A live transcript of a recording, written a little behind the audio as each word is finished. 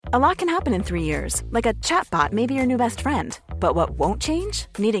A lot can happen in 3 years, like a chatbot may be your new best friend. But what won't change?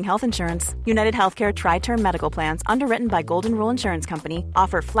 Needing health insurance. United Healthcare Tri-Term Medical Plans, underwritten by Golden Rule Insurance Company,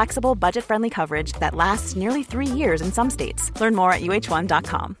 offer flexible, budget-friendly coverage that lasts nearly 3 years in some states. Learn more at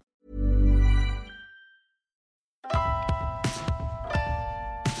uh1.com.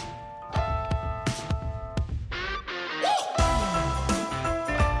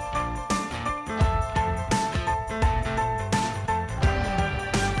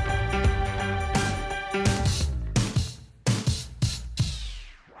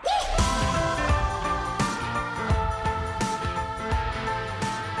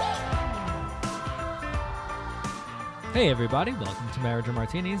 Hey everybody, welcome to Marriage or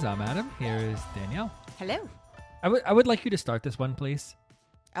Martinis. I'm Adam. Here is Danielle. Hello. I would like you to start this one, please.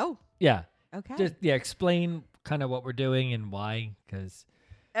 Oh, Yeah. okay. Just explain kind of what we're doing and why, because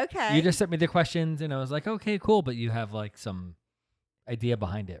okay. you just sent me the questions and I was like, okay, cool, but you have like some idea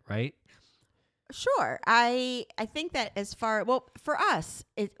behind it, right? Sure. I think that for us,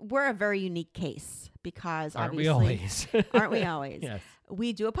 we're a very unique case because Aren't we obviously, always? aren't we always? Yes.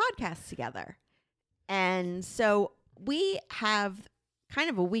 We do a podcast together. And so we have kind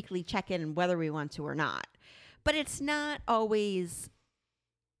of a weekly check-in whether we want to or not. But it's not always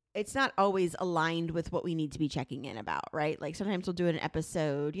aligned with what we need to be checking in about, right? Like sometimes we'll do an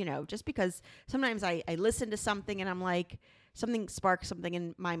episode, just because sometimes I listen to something and I'm like, something sparks something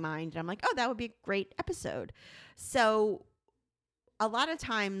in my mind and I'm like, oh, that would be a great episode. So a lot of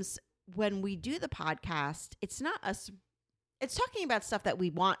times when we do the podcast, it's not us, it's talking about stuff that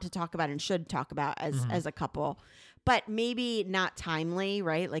we want to talk about and should talk about as a couple, but maybe not timely,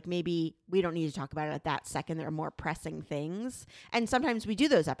 right? Like maybe we don't need to talk about it at that second. There are more pressing things. And sometimes we do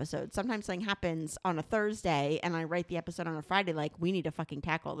those episodes. Sometimes something happens on a Thursday and I write the episode on a Friday, like we need to fucking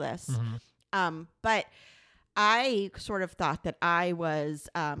tackle this. But I sort of thought that I was,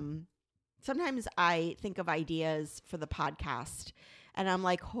 sometimes I think of ideas for the podcast and I'm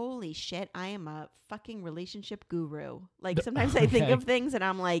like, holy shit, I am a fucking relationship guru. Like sometimes I think of things and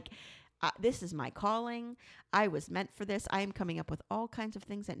I'm like, this is my calling. I was meant for this. I am coming up with all kinds of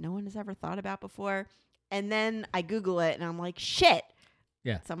things that no one has ever thought about before. And then I Google it and I'm like, shit.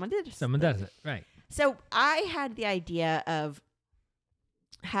 Yeah. Someone did. Someone does it. Right. So I had the idea of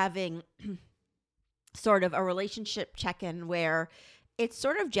having sort of a relationship check-in where it's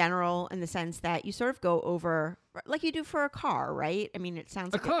sort of general in the sense that you sort of go over like you do for a car, right? I mean, it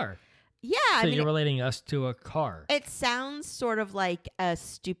sounds like car. Yeah. So you're relating us to a car. It sounds sort of like a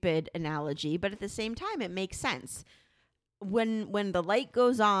stupid analogy, but at the same time, it makes sense. When the light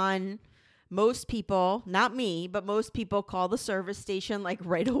goes on, most people, not me, but most people call the service station like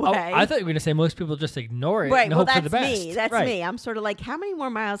right away. Oh, I thought you were going to say most people just ignore it right, and well, hope for the that's best. me. That's right. me. I'm sort of like, how many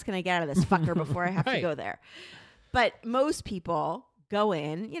more miles can I get out of this fucker before I have Right. to go there? But most people go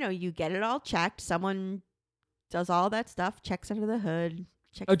in, you get it all checked. Someone does all that stuff, checks under the hood.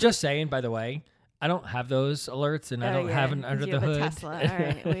 Oh, just saying, by the way, I don't have those alerts and I don't have an under you the have hood. a Tesla. All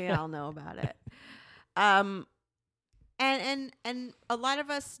right, we all know about it. And a lot of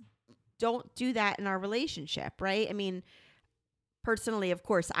us don't do that in our relationship, right? I mean, personally, of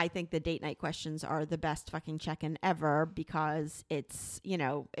course, I think the date night questions are the best fucking check-in ever because it's,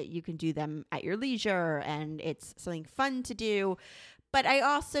 you can do them at your leisure and it's something fun to do. But I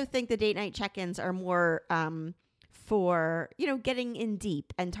also think the date night check-ins are more for, getting in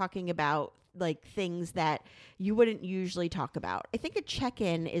deep and talking about like things that you wouldn't usually talk about. I think a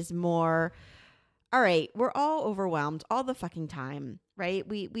check-in is more, all right, we're all overwhelmed all the fucking time, right?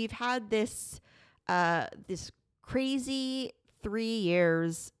 We've had this crazy 3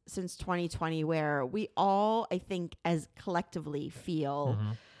 years since 2020 where we all, I think, as collectively feel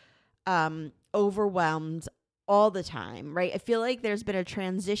overwhelmed all the time, right? I feel like there's been a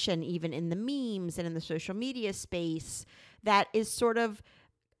transition even in the memes and in the social media space that is sort of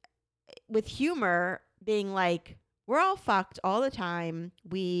with humor being like, we're all fucked all the time.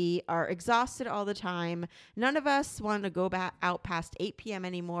 We are exhausted all the time. None of us want to go out past 8 p.m.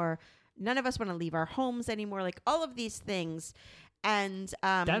 anymore. None of us want to leave our homes anymore. Like all of these things. And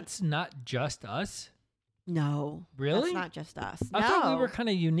that's not just us? No. Really? That's not just us. I thought we were kind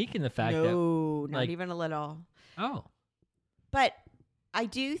of unique in the fact that... No, not even a little. Oh. But I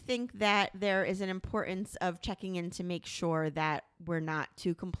do think that there is an importance of checking in to make sure that we're not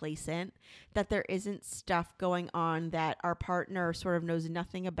too complacent, that there isn't stuff going on that our partner sort of knows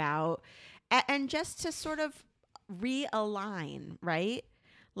nothing about, and just to sort of realign, right?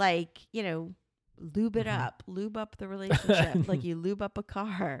 Like, lube it up, lube up the relationship like you lube up a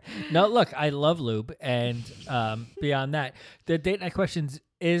car. No, look, I love lube. And beyond that, the date night questions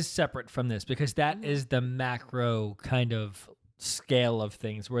is separate from this because that is the macro kind of scale of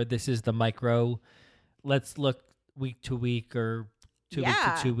things, where this is the micro, let's look week to week or 2 week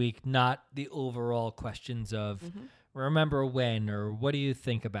to 2 week, not the overall questions of remember when or what do you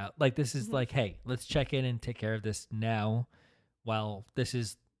think about. Like, this is like, hey, let's check in and take care of this now while this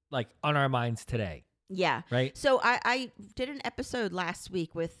is like on our minds today. Yeah. Right. So I did an episode last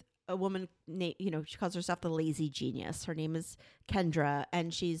week with a woman, she calls herself the Lazy Genius. Her name is Kendra,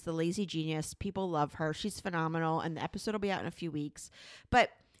 and she's the Lazy Genius. People love her. She's phenomenal, and the episode will be out in a few weeks.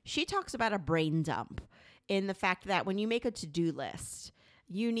 But she talks about a brain dump in the fact that when you make a to-do list,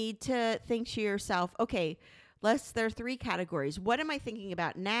 you need to think to yourself, okay, there are 3 categories. What am I thinking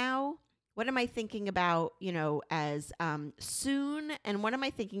about now? What am I thinking about, as soon? And what am I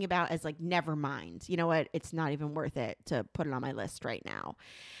thinking about as like, never mind? You know what? It's not even worth it to put it on my list right now.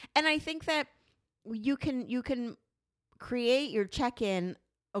 And I think that you can create your check-in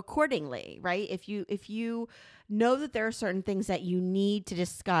accordingly, right? If you know that there are certain things that you need to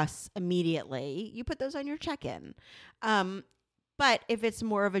discuss immediately, you put those on your check-in. But if it's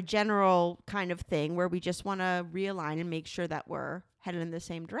more of a general kind of thing where we just want to realign and make sure that we're headed in the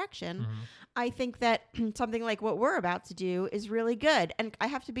same direction, I think that something like what we're about to do is really good. And I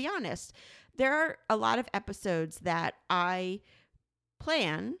have to be honest, there are a lot of episodes that I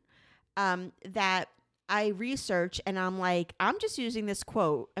plan that I research and I'm like, I'm just using this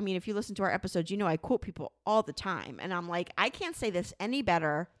quote. I mean, if you listen to our episodes, I quote people all the time. And I'm like, I can't say this any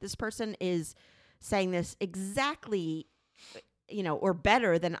better. This person is saying this exactly or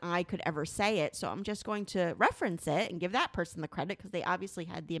better than I could ever say it. So I'm just going to reference it and give that person the credit because they obviously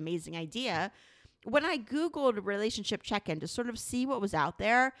had the amazing idea. When I Googled relationship check-in to sort of see what was out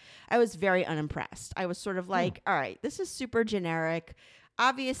there, I was very unimpressed. I was sort of like, all right, this is super generic.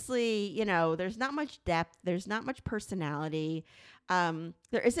 Obviously, there's not much depth. There's not much personality.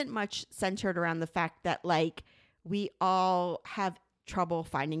 There isn't much centered around the fact that like we all have trouble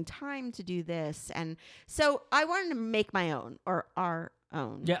finding time to do this. And so I wanted to make my own or our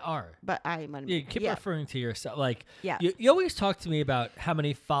own. Yeah, our. But I'm going to You keep referring to yourself. Like, yeah. You always talk to me about how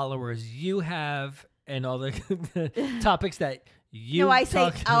many followers you have and all the topics that you No, I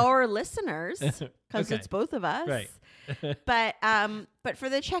say our listeners because Okay. it's both of us. Right. But for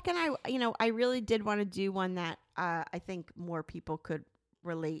the check-in, I really did want to do one that I think more people could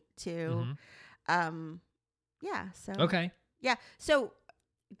relate to. So Okay. yeah. So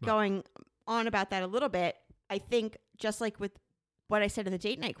going on about that a little bit, I think just like with what I said in the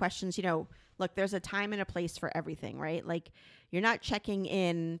date night questions, look, there's a time and a place for everything, right? Like you're not checking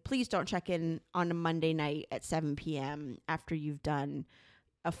in. Please don't check in on a Monday night at 7 p.m. after you've done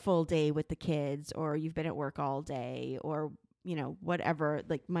a full day with the kids or you've been at work all day or, whatever.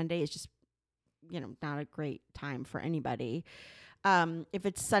 Like Monday is just, not a great time for anybody. If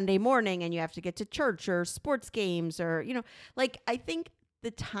it's Sunday morning and you have to get to church or sports games or, I think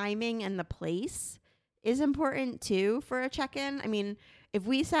the timing and the place is important too for a check-in. I mean, if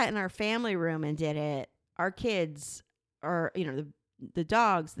we sat in our family room and did it, our kids or, the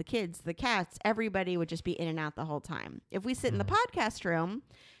dogs, the kids, the cats, everybody would just be in and out the whole time. If we sit in the podcast room,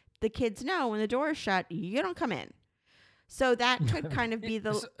 the kids know when the door is shut, you don't come in. So that could kind of be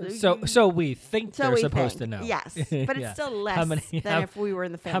the... So we think they're supposed to know. Yes, but it's still less than if we were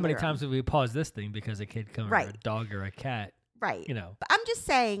in the family How many room. times have we paused this thing because a kid comes or a dog or a cat? Right. But I'm just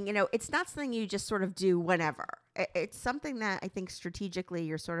saying, it's not something you just sort of do whenever. It's something that I think strategically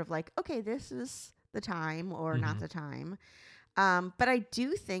you're sort of like, okay, this is the time or not the time. But I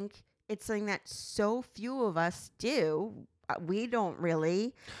do think it's something that so few of us do. We don't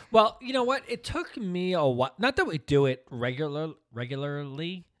really. Well, you know what? It took me a while. Not that we do it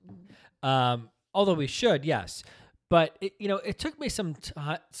regularly, although we should, yes. But it took me some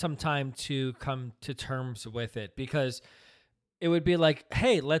time to come to terms with it because it would be like,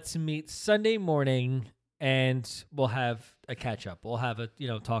 hey, let's meet Sunday morning and we'll have a catch up. We'll have a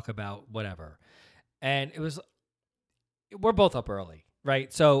talk about whatever. And we're both up early,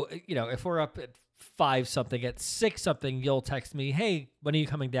 right? So if we're up at 5 something, at 6 something, you'll text me, hey, when are you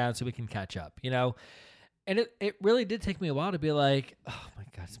coming down so we can catch up, And it really did take me a while to be like, oh my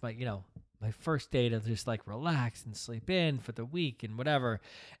God, it's my first day to just like relax and sleep in for the week and whatever.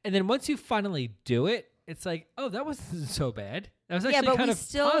 And then once you finally do it, it's like, oh, that wasn't so bad. That was actually kind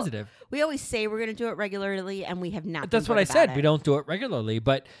of positive. We always say we're going to do it regularly and we have not. That's what I said. We don't do it regularly,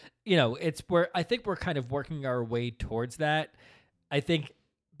 but it's where I think we're kind of working our way towards that. I think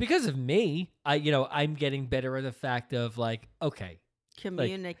because of me, I'm getting better at the fact of like, okay.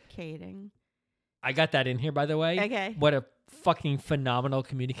 Communicating. I got that in here, by the way. Okay. What a fucking phenomenal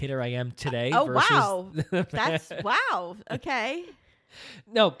communicator I am today. Wow. That's wow. Okay.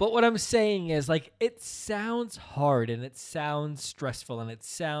 No, but what I'm saying is like it sounds hard and it sounds stressful and it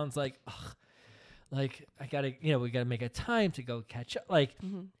sounds like ugh, like I gotta we gotta make a time to go catch up. Like,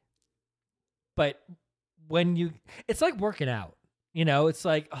 but when it's like working out. It's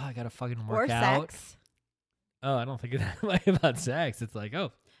like, oh, I gotta fucking work or out. sex. Oh, I don't think that way about sex. It's like,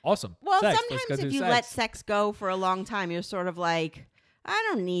 oh, awesome. Well, sex. sometimes if you let sex go for a long time, you're sort of like, I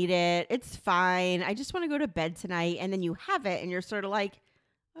don't need it. It's fine. I just want to go to bed tonight. And then you have it and you're sort of like,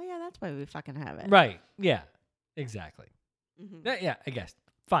 oh, yeah, that's why we fucking have it. Right. Yeah, exactly. Mm-hmm. Yeah, I guess.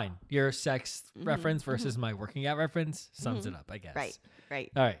 Fine. Your sex reference versus my working out reference sums it up, I guess.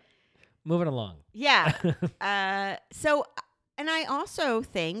 Right. All right. Moving along. Yeah. And I also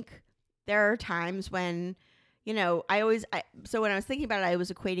think there are times when, so when I was thinking about it, I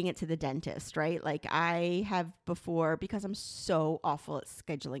was equating it to the dentist, right? Like I have before, because I'm so awful at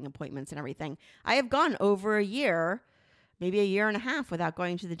scheduling appointments and everything, I have gone over a year, maybe a year and a half without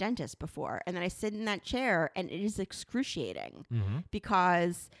going to the dentist before. And then I sit in that chair and it is excruciating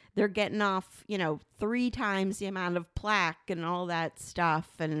because they're getting off, 3 times the amount of plaque and all that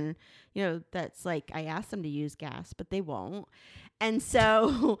stuff. And, that's like, I asked them to use gas, but they won't. And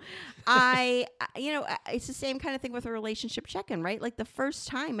so it's the same kind of thing with a relationship check-in, right? Like the first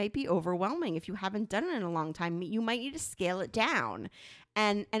time might be overwhelming. If you haven't done it in a long time, you might need to scale it down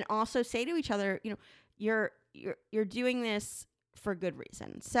and also say to each other, you're doing this for good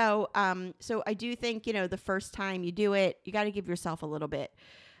reason. So I do think, the first time you do it, you got to give yourself a little bit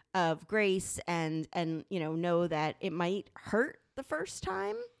of grace and know that it might hurt the first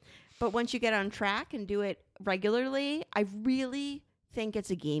time. But once you get on track and do it regularly, I really think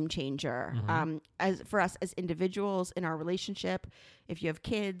it's a game changer as for us as individuals in our relationship. If you have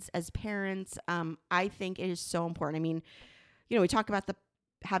kids, as parents, I think it is so important. I mean, we talk about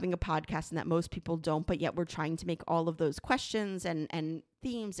having a podcast and that most people don't, but yet we're trying to make all of those questions and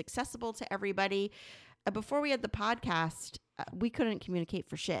themes accessible to everybody. Before we had the podcast, we couldn't communicate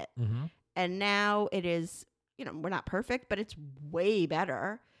for shit. And now it is, we're not perfect, but it's way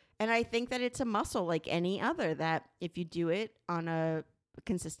better. And I think that it's a muscle like any other that if you do it on a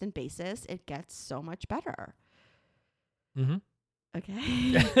consistent basis, it gets so much better.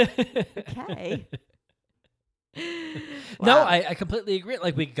 Okay. Okay. Wow. No, I completely agree.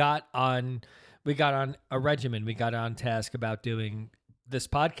 Like we got on a regimen. We got on task about doing this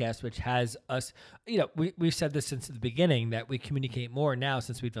podcast, which has us, we've said this since the beginning that we communicate more now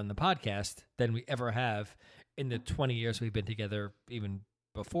since we've done the podcast than we ever have in the 20 years we've been together, even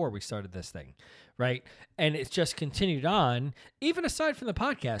before we started this thing, right? And it's just continued on, even aside from the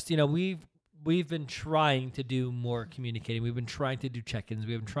podcast. We've been trying to do more communicating. We've been trying to do check-ins.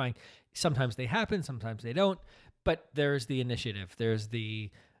 We've been trying. Sometimes they happen, sometimes they don't. But there's the initiative. There's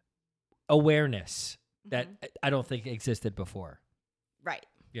the awareness that I don't think existed before. Right.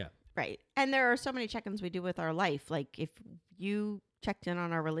 Yeah. Right. And there are so many check-ins we do with our life. Like if you checked in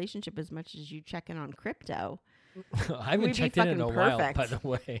on our relationship as much as you check in on crypto, I haven't checked in a while, by the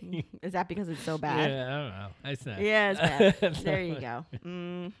way. Is that because it's so bad? Yeah, I don't know. It's not. Yeah, it's bad. There you go.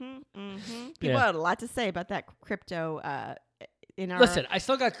 People had a lot to say about that crypto. Listen, I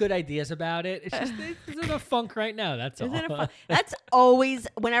still got good ideas about it. It's just it's in a funk right now. That's all. That's always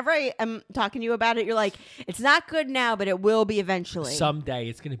whenever I am talking to you about it. You're like, it's not good now, but it will be eventually. Someday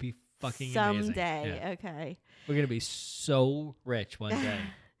it's gonna be fucking amazing. Someday, Yeah. Okay. We're gonna be so rich one day.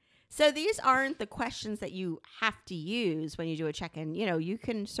 So these aren't the questions that you have to use when you do a check-in. You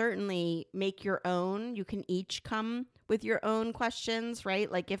can certainly make your own. You can each come with your own questions, right?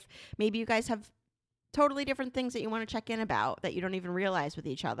 Like if maybe you guys have totally different things that you want to check in about that you don't even realize with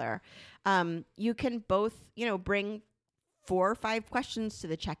each other. You can both, bring 4 or 5 questions to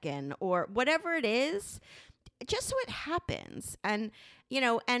the check-in or whatever it is, just so it happens. And,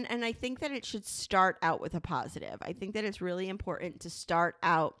 and I think that it should start out with a positive. I think that it's really important to start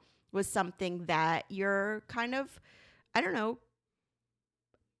out with something that you're kind of, I don't know,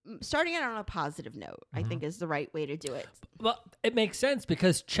 starting it on a positive note, I think is the right way to do it. Well, it makes sense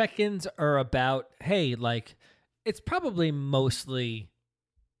because check-ins are about, hey, like, it's probably mostly,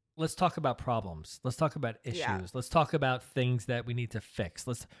 let's talk about problems. Let's talk about issues. Yeah. Let's talk about things that we need to fix.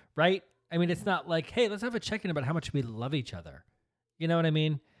 Right? I mean, it's not like, hey, let's have a check-in about how much we love each other. You know what I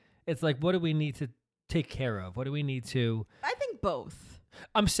mean? It's like, what do we need to take care of? What do we need to... I think both.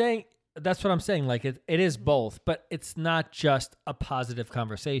 I'm saying, that's what I'm saying. Like, it is both, but it's not just a positive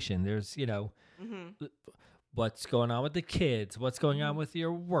conversation. There's, what's going on with the kids, what's going on with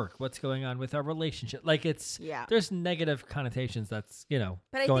your work, what's going on with our relationship. Like there's negative connotations that's, But I going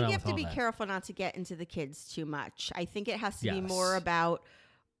think on you have to be that. careful not to get into the kids too much. I think it has to be more about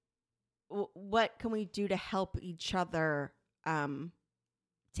what can we do to help each other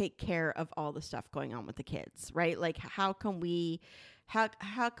take care of all the stuff going on with the kids, right? Like how can we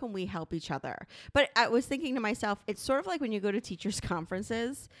help each other? But I was thinking to myself, it's sort of like when you go to teachers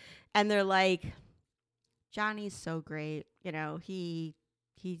conferences and they're like, Johnny's so great, you know, he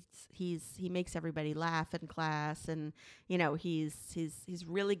makes everybody laugh in class, and you know, he's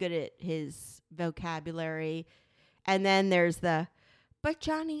really good at his vocabulary. And then there's but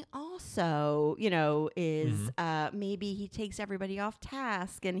Johnny also, you know, is maybe he takes everybody off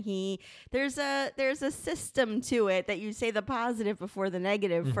task, and there's a system to it that you say the positive before the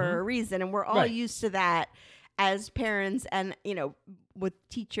negative for a reason, and we're all used to that as parents, and you know, with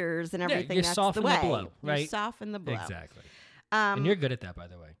teachers and everything. You that's soften the way. the blow, right? You soften the blow. Exactly. And you're good at that, by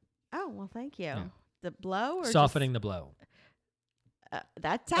the way. Oh well, thank you. Yeah. The blow or softening the blow.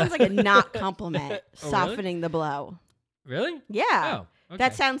 That sounds like a not compliment. Oh, Softening the blow. Really? Yeah. Oh, okay.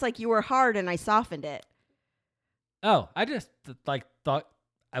 That sounds like you were hard and I softened it. Oh, I just thought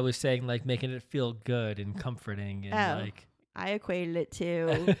I was saying like making it feel good and comforting and like. I equated it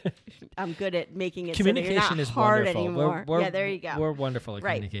to I'm good at making it communication so that you're not is hard wonderful. anymore. We're, yeah, there you go. We're wonderful at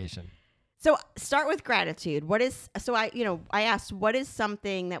communication. So start with gratitude. I asked, what is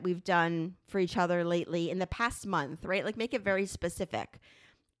something that we've done for each other lately in the past month, right? Like make it very specific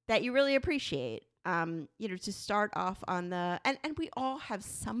that you really appreciate. To start off on and we all have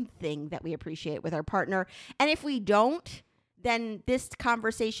something that we appreciate with our partner. And if we don't, then this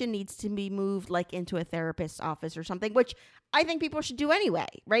conversation needs to be moved like into a therapist's office or something, which I think people should do anyway,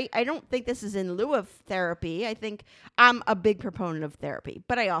 right? I don't think this is in lieu of therapy. I think I'm a big proponent of therapy,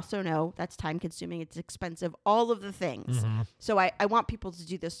 but I also know that's time consuming. It's expensive, all of the things. Mm-hmm. So I want people to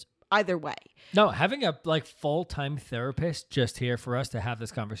do this either way. No, having a full-time therapist just here for us to have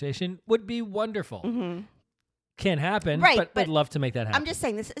this conversation would be wonderful. Mm-hmm. Can't happen, right, but would love to make that happen. I'm just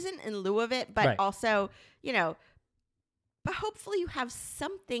saying this isn't in lieu of it, but also, but hopefully you have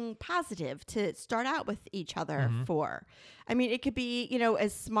something positive to start out with each other for. I mean, it could be,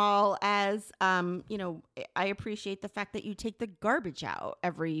 as small as, I appreciate the fact that you take the garbage out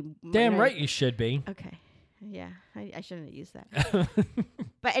every morning. Damn right you should be. Okay. Yeah, I shouldn't have used that.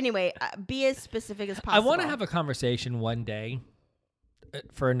 But anyway, be as specific as possible. I want to have a conversation one day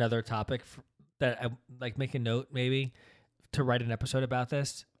for another topic that I make a note maybe to write an episode about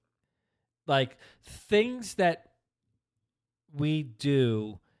this. Like things that we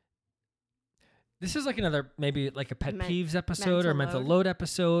do. This is like another, maybe like a pet peeves episode or mental load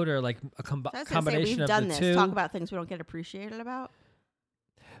episode or like a combination of the two. We've talk about things we don't get appreciated about.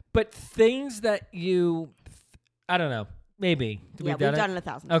 But things that I don't know, maybe. We've done it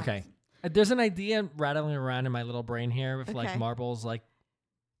 1,000 times. Okay. There's an idea rattling around in my little brain here with like marbles like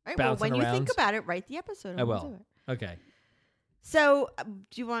bouncing when around. You think about it, write the episode. I will. Okay. So,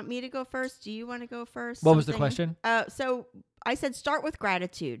 do you want me to go first? Do you want to go first? What was the question? So I said start with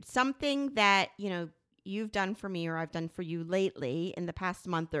gratitude. Something that, you've done for me or I've done for you lately in the past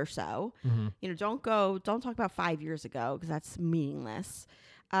month or so. Mm-hmm. Don't talk about 5 years ago because that's meaningless.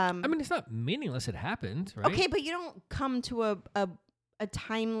 I mean, it's not meaningless. It happened, right? Okay, but you don't come to a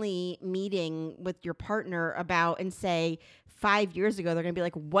timely meeting with your partner about and say 5 years ago, they're going to be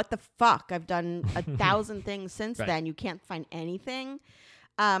like, what the fuck? I've done 1,000 things since then. You can't find anything.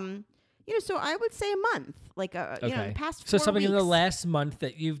 So I would say a month, like, the past 4 So something weeks. in the last month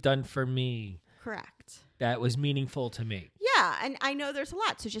that you've done for me. Correct. That was meaningful to me. Yeah, and I know there's a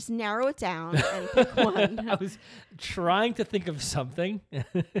lot, so just narrow it down and pick one. I was trying to think of something.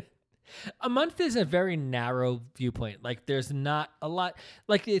 A month is a very narrow viewpoint. Like there's not a lot.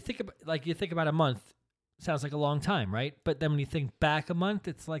 Like you think about a month, sounds like a long time, right? But then when you think back a month,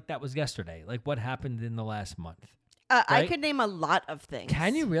 it's like that was yesterday. Like what happened in the last month? Right? I could name a lot of things.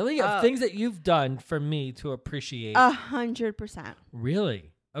 Can you really? Of things that you've done for me to appreciate? 100%.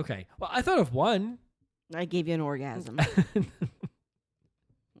 Really? Okay. Well, I thought of one. I gave you an orgasm.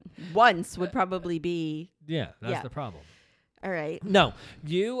 Once would probably be. Yeah, that's the problem. All right. No,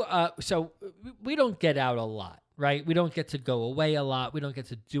 so we don't get out a lot, right? We don't get to go away a lot. We don't get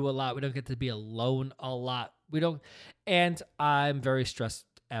to do a lot. We don't get to be alone a lot. And I'm very stressed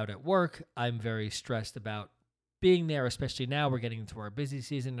out at work. I'm very stressed about being there, especially now we're getting into our busy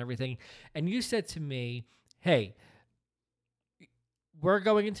season and everything. And you said to me, hey, we're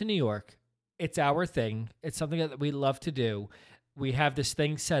going into New York. It's our thing. It's something that we love to do. We have this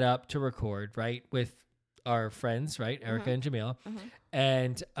thing set up to record, right, with our friends, right, Erica and Jamila,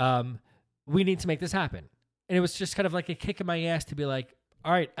 and we need to make this happen. And it was just kind of like a kick in my ass to be like,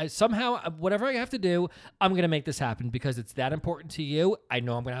 all right, whatever I have to do, I'm going to make this happen because it's that important to you. I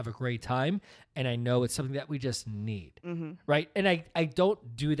know I'm going to have a great time, and I know it's something that we just need, right? And I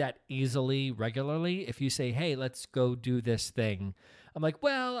don't do that easily, regularly. If you say, hey, let's go do this thing, I'm like,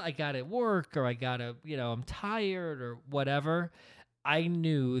 well, I got to work or I got to, I'm tired or whatever. I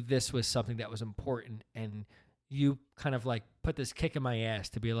knew this was something that was important. And you kind of like put this kick in my ass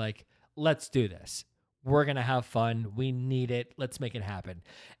to be like, let's do this. We're going to have fun. We need it. Let's make it happen.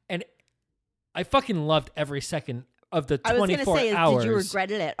 And I fucking loved every second of the 24 hours. I was going to say, did you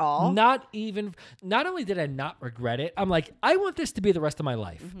regret it at all? Not only did I not regret it, I'm like, I want this to be the rest of my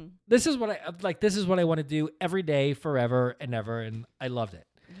life. Mm-hmm. This is what I want to do every day, forever and ever. And I loved it.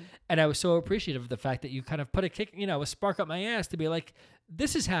 Mm-hmm. And I was so appreciative of the fact that you kind of put a spark up my ass to be like,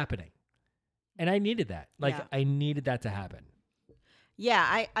 this is happening. And I needed that. I needed that to happen.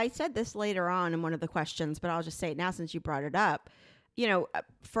 Yeah, I said this later on in one of the questions, but I'll just say it now since you brought it up.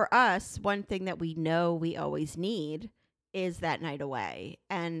 For us, one thing that we know we always need is that night away.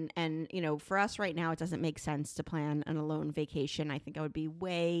 And for us right now, it doesn't make sense to plan an alone vacation. I think I would be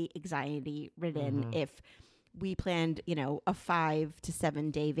way anxiety ridden if we planned, a 5 to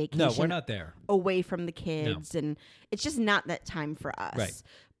 7 day vacation. No, we're not there. Away from the kids. No. And it's just not that time for us. Right.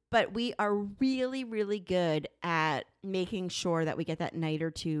 But we are really, really good at making sure that we get that night or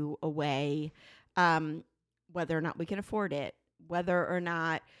two away, whether or not we can afford it, whether or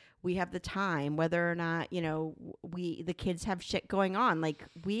not we have the time, whether or not, the kids have shit going on. Like,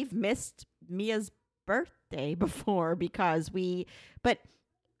 we've missed Mia's birthday before but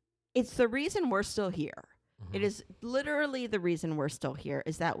it's the reason we're still here. Mm-hmm. It is literally the reason we're still here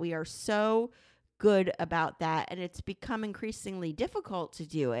is that we are so good about that, and it's become increasingly difficult to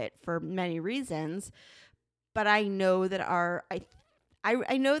do it for many reasons. But I know that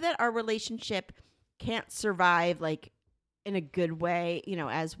I know that our relationship can't survive like in a good way,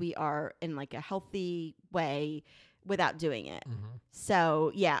 as we are in like a healthy way without doing it. Mm-hmm.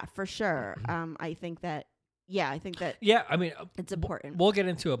 So yeah, for sure. I think that I mean, it's important. We'll get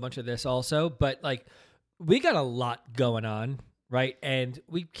into a bunch of this also, but like we got a lot going on. Right. And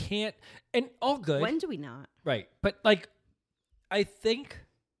we can't, and all good. When do we not? Right. But like, I think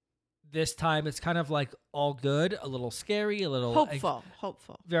this time it's kind of like all good, a little scary, a little hopeful,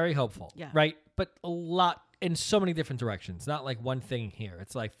 very hopeful. Yeah. Right. But a lot in so many different directions, not like one thing here.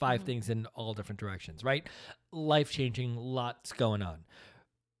 It's like 5 things in all different directions. Right. Life changing, lots going on.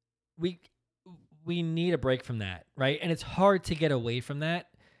 We need a break from that. Right. And it's hard to get away from that.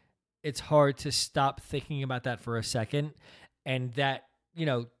 It's hard to stop thinking about that for a second. And that,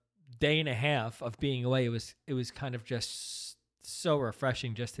 day and a half of being away, it was kind of just so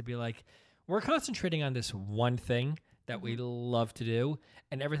refreshing just to be like, we're concentrating on this one thing that we love to do,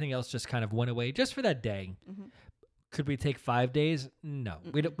 and everything else just kind of went away just for that day. Mm-hmm. Could we take 5 days? No,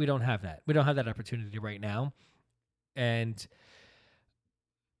 we don't have that. We don't have that opportunity right now. And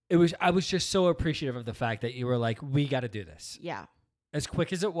I was just so appreciative of the fact that you were like, we got to do this. Yeah. As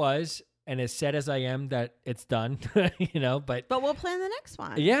quick as it was. And as sad as I am that it's done, but we'll plan the next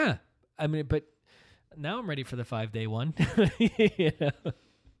one. Yeah, I mean, but now I'm ready for the 5-day one.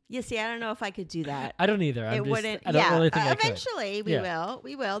 You see, I don't know if I could do that. I don't either. I don't really think I could. Eventually, we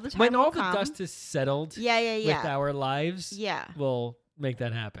will. The time when all will the come. dust is settled. Yeah. With our lives. Yeah, we'll make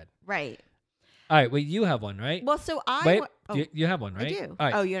that happen. Right. All right. Wait, you have one, right? Well, so you have one, right? I do. All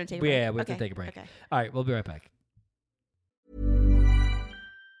right. Oh, you're gonna take a break? Yeah, we have to take a break. Okay. All right, we'll be right back.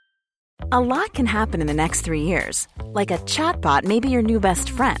 A lot can happen in the next 3 years. Like a chatbot may be your new best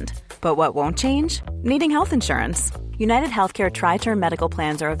friend. But what won't change? Needing health insurance. United Healthcare Tri-Term Medical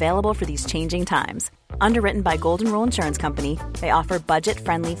Plans are available for these changing times. Underwritten by Golden Rule Insurance Company, they offer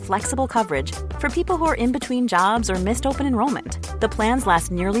budget-friendly, flexible coverage for people who are in between jobs or missed open enrollment. The plans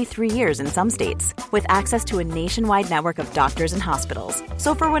last nearly 3 years in some states, with access to a nationwide network of doctors and hospitals.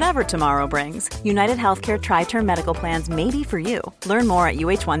 So for whatever tomorrow brings, United Healthcare Tri-Term Medical Plans may be for you. Learn more at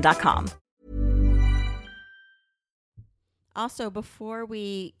uh1.com. Also, before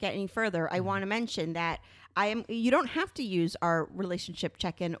we get any further, I want to mention that you don't have to use our relationship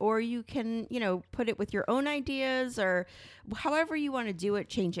check-in, or you can, put it with your own ideas, or however you want to do it,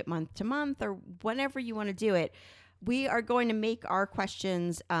 change it month to month, or whenever you want to do it. We are going to make our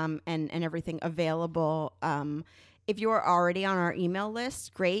questions and everything available. If you are already on our email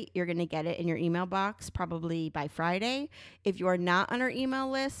list, great. You're going to get it in your email box probably by Friday. If you are not on our email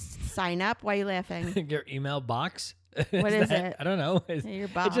list, sign up. Why are you laughing? Your email box? What is it? I don't know. Your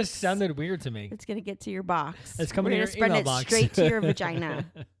box. It just sounded weird to me. It's going to get to your box. It's coming to your spread email it box. straight to your vagina.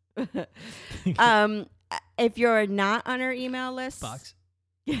 If you're not on our email list, box.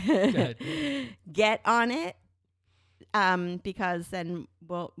 Get on it. Because then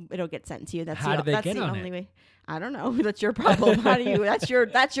it'll get sent to you. That's How do they that's get the on only it? way. I don't know. That's your problem. How do you? That's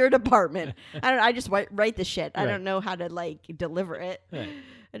your department. I just write the shit. I don't know how to deliver it. Right.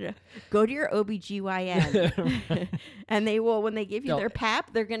 Go to your OBGYN and they will, when they give you their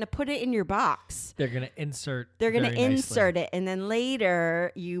PAP, they're going to put it in your box. They're going to insert. They're going to insert it. And then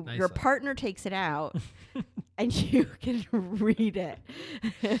later your partner takes it out and you can read it.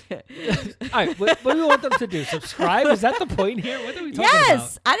 All right. What do we want them to do? Subscribe? Is that the point here? What are we talking about?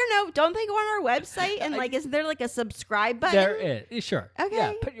 Yes. I don't know. Don't they go on our website and isn't there like a subscribe button? There is. Sure. Okay.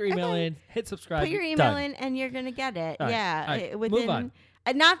 Yeah. Put your email in, hit subscribe. Put your email in and you're going to get it. All right. Yeah. All right. Within, move on.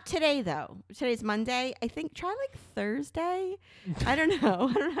 Not today though. Today's Monday. I think try like Thursday. I don't know.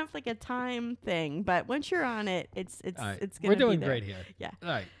 I don't have like a time thing, but once you're on it, it's right. it's gonna We're be doing there. great here. Yeah. All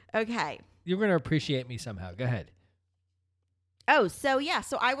right. Okay. You're going to appreciate me somehow. Go ahead. Oh, so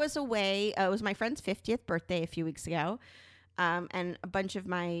I was away. It was my friend's 50th birthday a few weeks ago, and a bunch of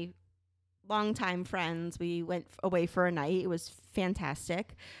my longtime friends. We went away for a night. It was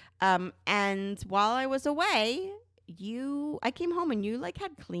fantastic. And while I was away, I came home and you like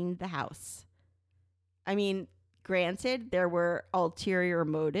had cleaned the house. I mean, granted, there were ulterior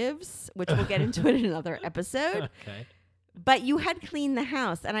motives, which we'll get into in another episode. Okay. But you had cleaned the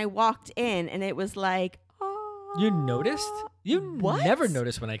house, and I walked in, and it was like, oh. You noticed? You What? never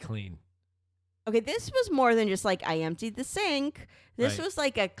notice when I clean. Okay, this was more than just like I emptied the sink. This Right. was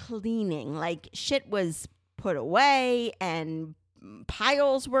like a cleaning. Like shit was put away and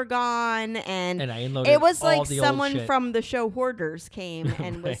piles were gone and I unloaded it was all like the old someone shit. from the show Hoarders came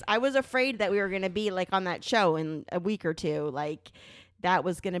and Right. I was afraid that we were going to be like on that show in a week or two. Like that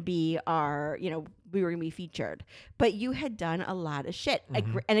was going to be our, we were going to be featured. But you had done a lot of shit.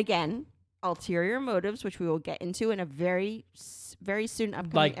 Mm-hmm. And again, ulterior motives, which we will get into in a very soon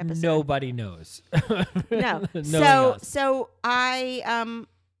upcoming episode. Nobody knows. No. Knowing us. So I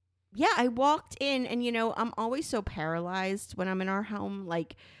I walked in and I'm always so paralyzed when I'm in our home.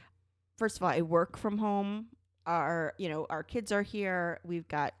 Like first of all, I work from home. Our kids are here. We've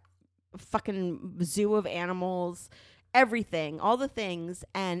got a fucking zoo of animals, everything, all the things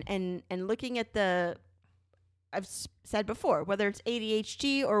and looking at I've said before, whether it's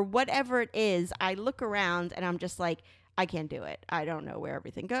ADHD or whatever it is, I look around and I'm just like, I can't do it. I don't know where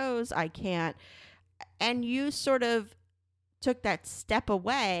everything goes. I can't. And you sort of took that step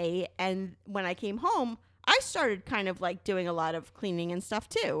away. And when I came home, I started kind of like doing a lot of cleaning and stuff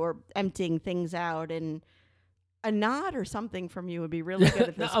too, or emptying things out. And a nod or something from you would be really good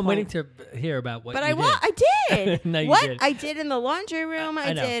at this I'm point. waiting to hear about what But you did. I did. No, you what did. I did in the laundry room,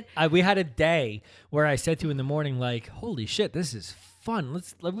 I know. did. We had a day where I said to you in the morning, like, "Holy shit, this is fun.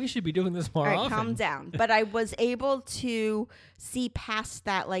 We should be doing this more All right, often." calm down. But I was able to see past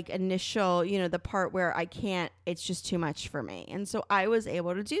that like initial, the part where I can't, it's just too much for me. And so I was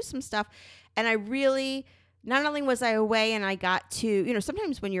able to do some stuff. And I really, not only was I away and I got to,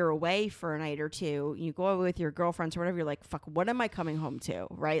 sometimes when you're away for a night or two, you go away with your girlfriends or whatever, you're like, fuck, what am I coming home to?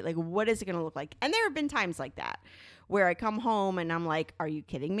 Right? Like, what is it going to look like? And there have been times like that where I come home and I'm like, are you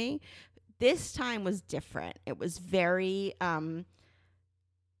kidding me? This time was different. It was very,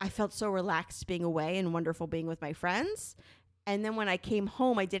 I felt so relaxed being away and wonderful being with my friends. And then when I came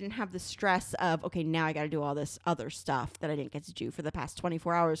home, I didn't have the stress of, okay, now I got to do all this other stuff that I didn't get to do for the past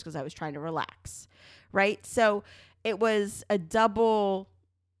 24 hours because I was trying to relax, right? So it was a double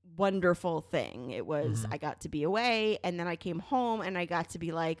wonderful thing. It was, I got to be away, and then I came home and I got to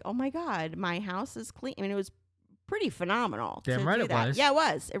be like, oh my God, my house is clean. I mean, it was pretty phenomenal. Damn to right do it that. was. Yeah, it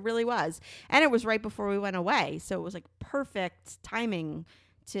was. It really was. And it was right before we went away. So it was like perfect timing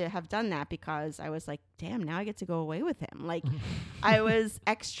to have done that because I was like, damn, now I get to go away with him. Like I was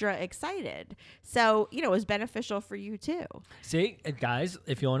extra excited. So, it was beneficial for you too. See, guys,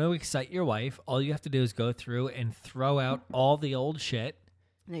 if you want to excite your wife, all you have to do is go through and throw out all the old shit.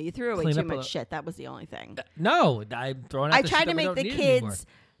 No, you threw away Clean too up much shit. That was the only thing. No, I'm throwing out I the tried shit to that we make don't the need anymore. kids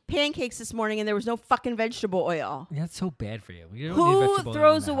pancakes this morning and there was no fucking vegetable oil. Yeah, that's so bad for you. We don't need Who vegetable oil in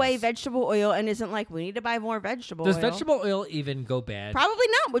throws the away house. vegetable oil and isn't like, we need to buy more vegetable Does oil? vegetable oil even go bad? Probably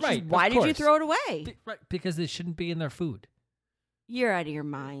not, which Right, is of why did you course. throw it away? Right, because it shouldn't be in their food. You're out of your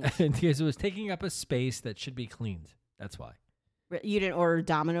mind. Because it was taking up a space that should be cleaned. That's why. You didn't order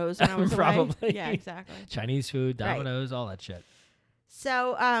Domino's when I was away? Probably. Yeah, exactly. Chinese food, Right. Domino's, all that shit.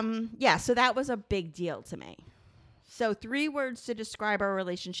 So, so that was a big deal to me. So 3 words to describe our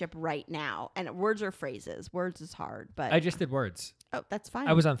relationship right now. And words or phrases. Words is hard, but... I just did words. Oh, that's fine.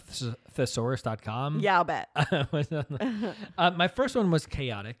 I was on thesaurus.com. Yeah, I'll bet. My first one was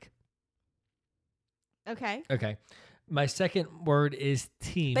chaotic. Okay. Okay. My second word is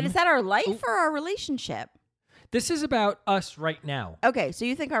team. But is that our life or our relationship? This is about us right now. Okay, so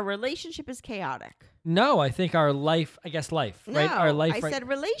you think our relationship is chaotic? No, I think our life, right? No, Our life I right. said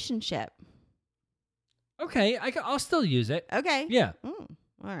relationship. Okay, I'll still use it. Okay. Yeah.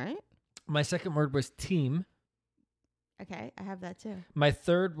 All right. My second word was team. Okay, I have that too. My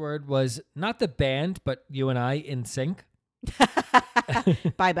third word was not the band, but you and I in sync.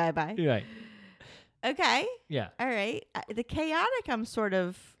 Bye. Right. Okay. Yeah. All right. The chaotic, I'm sort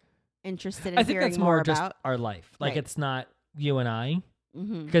of interested in I think hearing that's more more just about. our life. Like Right. it's not you and I.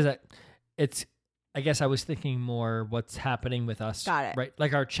 Mm-hmm. Because it's, I guess I was thinking more what's happening with us. Got it. Right.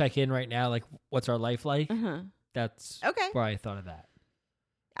 Like our check-in right now, like what's our life like? Uh-huh. That's Okay. where I thought of that.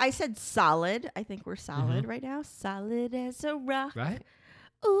 I said solid. I think we're solid right now. Solid as a rock. Right?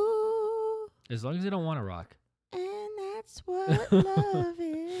 Ooh. As long as you don't want to rock. And that's what love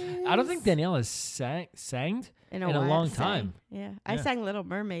is. I don't think Danielle has sang in a while, long sang. time. Yeah. I Yeah. sang Little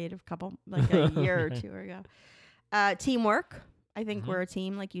Mermaid a year or two ago. Teamwork. I think we're a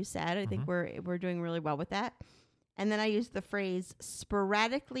team, like you said. I think we're doing really well with that. And then I used the phrase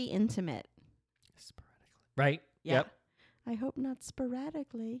sporadically intimate. Right? Yeah. Yep. I hope not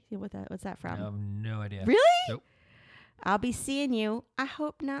sporadically. Yeah, what's that from? I have no idea. Really? Nope. I'll be seeing you. I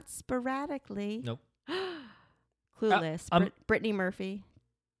hope not sporadically. Nope. Clueless. Brittany Murphy.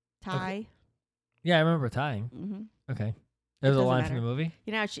 Ty. Okay. Yeah, I remember tying. Mm-hmm. Okay. There's a doesn't line matter. from the movie.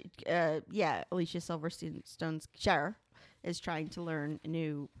 You know, Alicia Silverstone's Cher is trying to learn a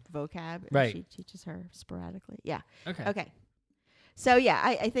new vocab. And Right. She teaches her sporadically. Yeah. Okay. Okay. So, yeah,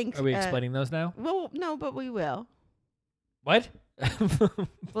 I think. Are we explaining those now? Well, no, but we will. What?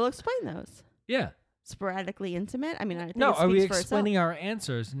 We'll explain those. Yeah. Sporadically intimate. I mean, I think No, it are we speaks for itself. explaining our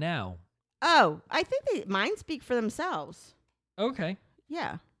answers now? Oh, I think mine speak for themselves. Okay.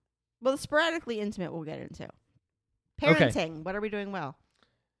 Yeah. Well, the sporadically intimate we'll get into. Okay. Parenting. What are we doing well?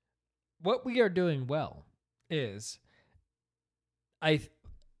 What we are doing well is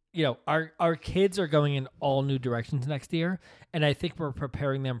our kids are going in all new directions next year, and I think we're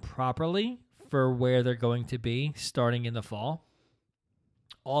preparing them properly for where they're going to be starting in the fall.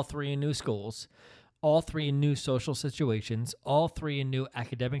 All three in new schools, all three in new social situations, all three in new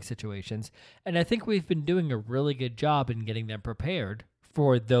academic situations, and I think we've been doing a really good job in getting them prepared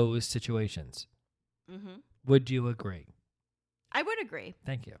for those situations. Mm-hmm. Would you agree? I would agree.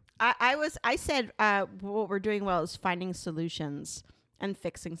 Thank you. I said what we're doing well is finding solutions and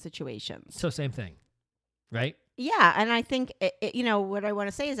fixing situations. So same thing, right? Yeah, and I think what I want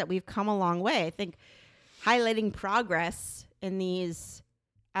to say is that we've come a long way. I think highlighting progress in these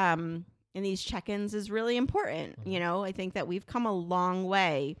check-ins is really important. Mm-hmm. You know, I think that we've come a long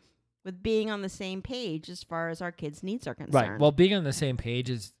way with being on the same page as far as our kids' needs are concerned. Right. Well, being on the same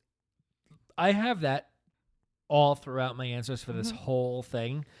page is, I have that all throughout my answers for this whole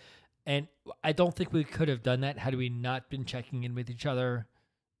thing. And I don't think we could have done that had we not been checking in with each other,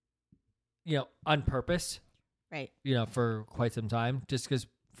 on purpose, right. For quite some time. Just because,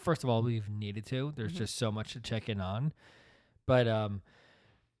 first of all, we've needed to. There's just so much to check in on. But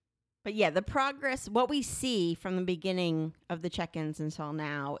yeah, the progress, what we see from the beginning of the check-ins until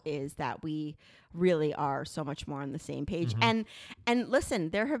now is that we really are so much more on the same page. And listen,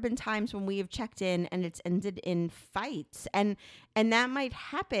 there have been times when we have checked in and it's ended in fights, and that might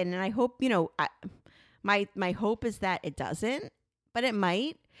happen. And I hope, my hope is that it doesn't, but it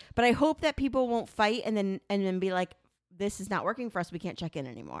might. But I hope that people won't fight and then be like, this is not working for us. We can't check in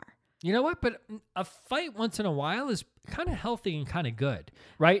anymore. You know what? But a fight once in a while is kind of healthy and kind of good,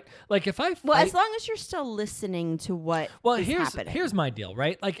 right? Like if I fight, Well, as long as you're still listening to what is happening. Here's my deal,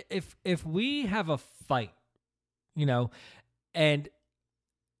 right? Like if we have a fight, and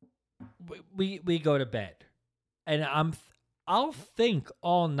we go to bed, and I'll think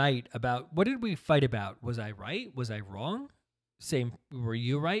all night about what did we fight about? Was I right? Was I wrong? Same. Were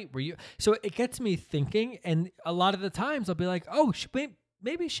you right? Were you? So it gets me thinking, and a lot of the times I'll be like, oh,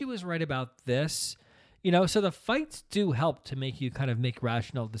 maybe she was right about this, so the fights do help to make you kind of make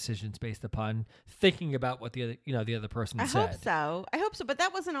rational decisions based upon thinking about what the other person said. I hope so, but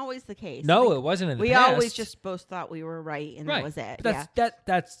that wasn't always the case. No, it wasn't in the we past. We always just both thought we were right, and that was it. But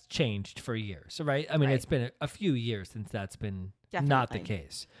that's changed for years, right? I mean, It's been a few years since that's been not the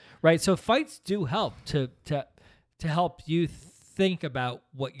case, right? So fights do help to help you think about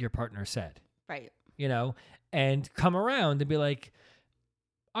what your partner said, right? And come around and be like,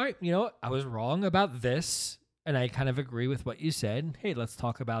 all right, I was wrong about this, and I kind of agree with what you said. Hey, let's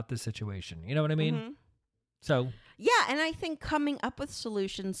talk about the situation. You know what I mean? Mm-hmm. So yeah, and I think coming up with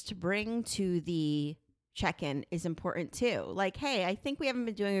solutions to bring to the check-in is important too. Like, hey, I think we haven't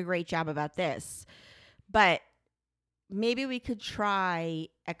been doing a great job about this, but maybe we could try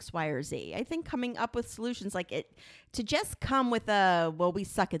X, Y, or Z. I think coming up with solutions to just come with we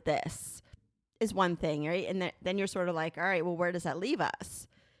suck at this is one thing, right? And then you're sort of like, all right, well, where does that leave us?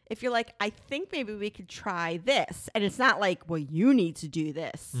 if you're like, I think maybe we could try this, and it's not like, well, you need to do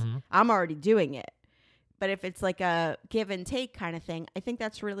this. I'm already doing it. But if it's like a give and take kind of thing, I think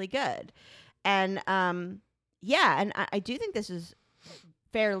that's really good. And and I do think this is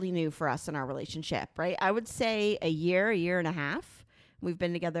fairly new for us in our relationship, right? I would say a year and a half. We've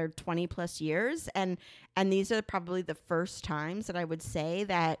been together 20 plus years. And these are probably the first times that I would say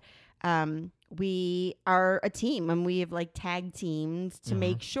that we are a team, and we have like tag teams to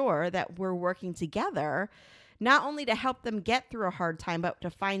make sure that we're working together, not only to help them get through a hard time, but to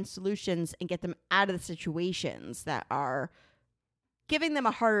find solutions and get them out of the situations that are giving them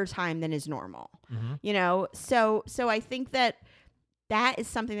a harder time than is normal. You know, so I think that is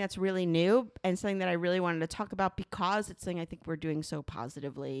something that's really new and something that I really wanted to talk about, because it's something I think we're doing so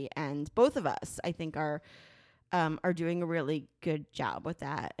positively, and both of us, I think, are doing a really good job with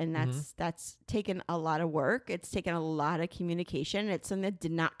that. And that's taken a lot of work. It's taken a lot of communication. It's something that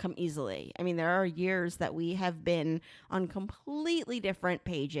did not come easily. I mean, there are years that we have been on completely different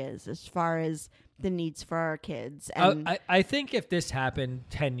pages as far as the needs for our kids. And I think if this happened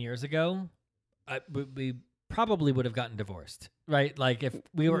 10 years ago, we probably would have gotten divorced, right? Like if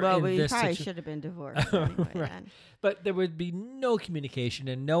we were in we this probably should have been divorced anyway, right. then. But there would be no communication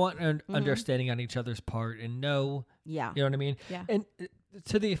and no understanding on each other's part, and you know what I mean? Yeah. And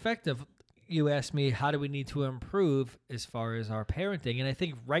to the effect of, you asked me, how do we need to improve as far as our parenting? And I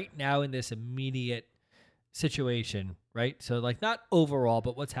think right now in this immediate situation, right? So like not overall,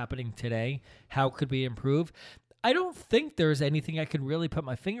 but what's happening today, how could we improve? I don't think there's anything I can really put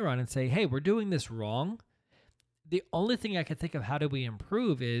my finger on and say, hey, we're doing this wrong. The only thing I can think of, how do we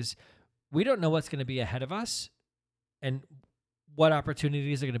improve, is we don't know what's going to be ahead of us and what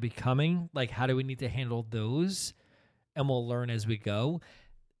opportunities are going to be coming. Like, how do we need to handle those? And we'll learn as we go.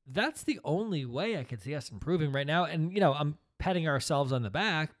 That's the only way I can see us improving right now. And, you know, I'm patting ourselves on the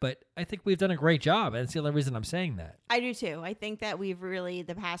back, but I think we've done a great job. And it's the only reason I'm saying that. I do too. I think that we've really,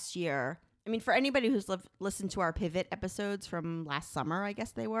 the past year, I mean, for anybody who's listened to our Pivot episodes from last summer, I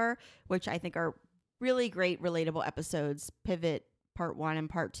guess they were, which I think are really great, relatable episodes, Pivot Part 1 and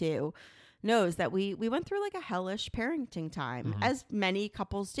Part 2, knows that we went through like a hellish parenting time, as many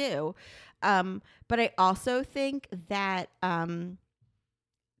couples do. But I also think that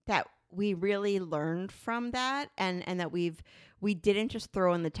that we really learned from that, and that we didn't just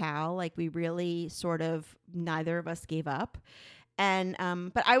throw in the towel. Like, we really sort of, neither of us gave up. And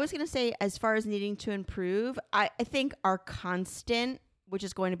but I was going to say, as far as needing to improve, I think our constant, which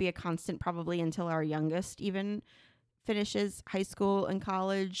is going to be a constant probably until our youngest even finishes high school and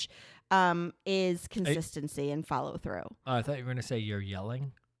college, is consistency and follow through. I thought you were going to say you're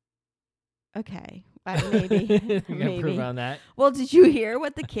yelling. Okay. Maybe. You're going to maybe. improve on that. Well, did you hear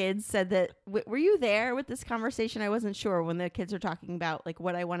what the kids said? That were you there with this conversation? I wasn't sure, when the kids were talking about like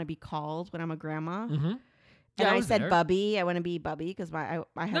what I want to be called when I'm a grandma. Mm-hmm. And Yeah, I said there. Bubby. I want to be Bubby because I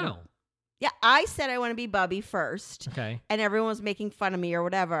had No. Yeah, I said I want to be Bubby first. Okay. And everyone was making fun of me or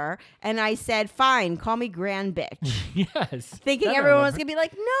whatever. And I said, fine, call me grand bitch. Yes. Thinking I everyone was remember. going to be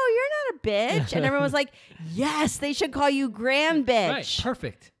like, no, you're not a bitch. And everyone was like, yes, they should call you grand bitch. Right.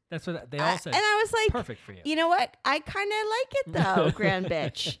 Perfect. That's what they all said. And I was like, Perfect for you. you know what? I kind of like it though, grand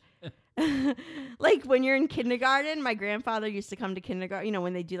bitch. Like when you're in kindergarten, my grandfather used to come to kindergarten, you know,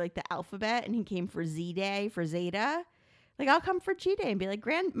 when they do like the alphabet, and he came for Z Day, for Zeta. Like, I'll come for G Day and be like,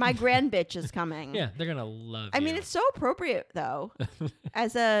 my grand bitch is coming. Yeah, they're gonna love I you. mean, it's so appropriate though,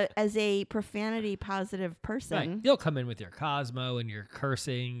 as a profanity positive person. Right. You'll come in with your Cosmo and your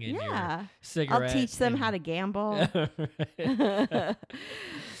cursing and Yeah. your cigarette. I'll teach them how to gamble.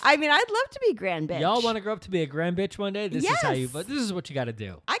 I mean, I'd love to be grand bitch. Y'all want to grow up to be a grand bitch one day? This is how you. Yes. But this is what you got to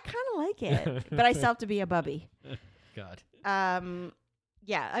do. I kind of like it, but I still have to be a bubby. God.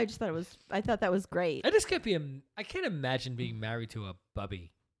 Yeah, I thought that was great. I just can't be. I can't imagine being married to a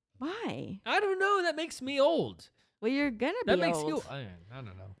bubby. Why? I don't know. That makes me old. Well, you're gonna be That makes old. you. I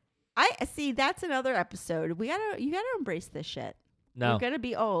don't know. I see. That's another episode. You gotta embrace this shit. No, You're gonna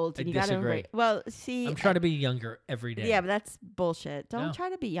be old, I and you gotta disagree. embrace. Well, see, I'm trying to be younger every day. Yeah, but that's bullshit. Don't No. try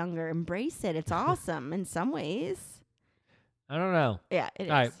to be younger. Embrace it. It's awesome in some ways. I don't know. Yeah, it is.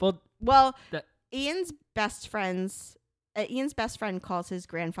 All right. Well, that- Ian's best friend calls his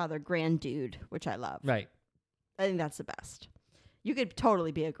grandfather grand dude, which I love. Right. I think that's the best. You could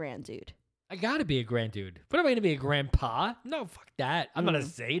totally be a grand dude. I gotta be a grand dude. What am I gonna be, a grandpa? No, fuck that. I'm not a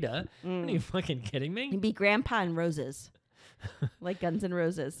Zeta. Are you fucking kidding me? You'd be grandpa and roses. Like Guns N'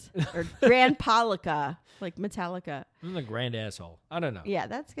 Roses. Or Grandpalica, like Metallica. I'm a grand asshole. I don't know. Yeah,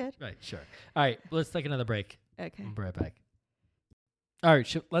 that's good. Right, sure. All right, let's take another break. Okay. We'll be right back. All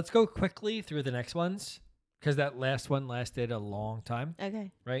right, let's go quickly through the next ones. because that last one lasted a long time,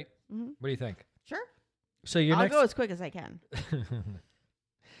 Okay. right? Mm-hmm. What do you think? Sure. So your I'll next. go as quick as I can. That's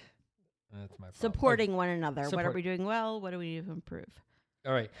my problem. Supporting one another. What are Support. we doing well? What do we need to improve?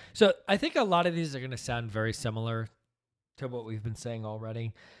 All right. So I think a lot of these are going to sound very similar to what we've been saying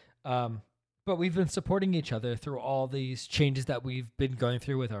already. But we've been supporting each other through all these changes that we've been going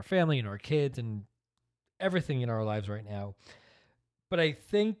through with our family and our kids and everything in our lives right now. But I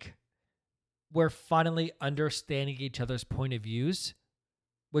think we're finally understanding each other's point of views,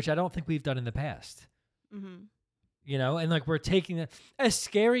 which I don't think we've done in the past. Mm-hmm. You know, and like we're taking it as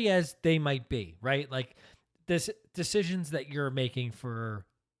scary as they might be, right? Like this decisions that you're making for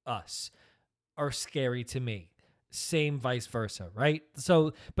us are scary to me. Same vice versa, right?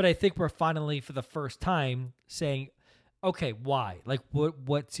 So, but I think we're finally for the first time saying, okay, why? Like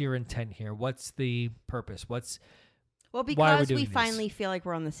what's your intent here? What's the purpose? Well, Why are we because we doing this? finally feel like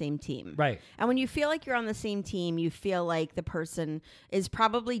we're on the same team. Right. And when you feel like you're on the same team, you feel like the person is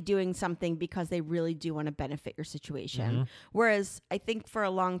probably doing something because they really do want to benefit your situation. Mm-hmm. Whereas I think for a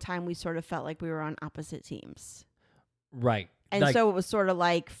long time, we sort of felt like we were on opposite teams. Right. And Like- so it was sort of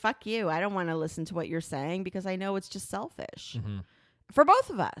like, fuck you. I don't want to listen to what you're saying because I know it's just selfish Mhm. for both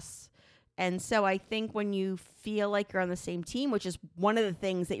of us. And so I think when you feel like you're on the same team, which is one of the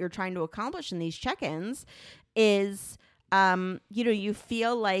things that you're trying to accomplish in these check-ins, is, you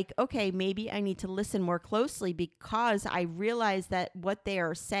feel like, okay, maybe I need to listen more closely because I realize that what they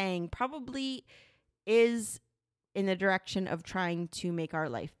are saying probably is in the direction of trying to make our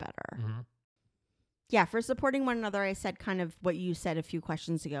life better. Mhm. Yeah, for supporting one another, I said kind of what you said a few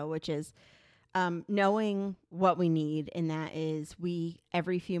questions ago, which is knowing what we need, and that is we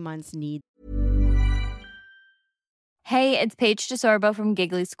every few months need. Hey, it's Paige DeSorbo from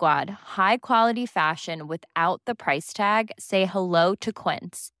Giggly Squad. High quality fashion without the price tag. Say hello to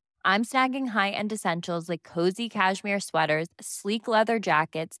Quince. I'm snagging high-end essentials like cozy cashmere sweaters, sleek leather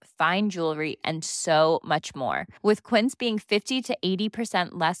jackets, fine jewelry, and so much more. With Quince being 50 to 80%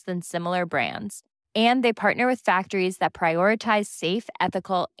 less than similar brands. And they partner with factories that prioritize safe,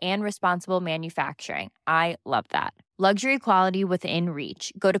 ethical, and responsible manufacturing. I love that. Luxury quality within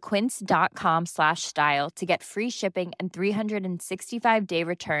reach. Go to quince.com/style to get free shipping and 365-day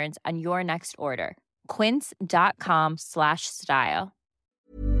returns on your next order. Quince.com/style.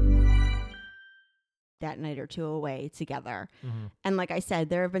 that night or two away together. Mm-hmm. And like I said,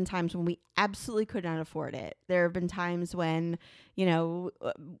 there have been times when we absolutely could not afford it. There have been times when,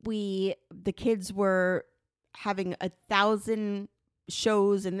 the kids were having 1,000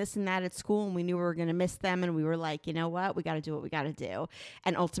 shows and this and that at school, and we knew we were going to miss them. And we were like, you know what? We got to do what we got to do.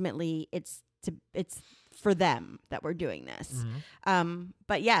 And ultimately it's for them that we're doing this. Mm-hmm.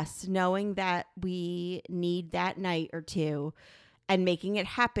 But yes, knowing that we need that night or two and making it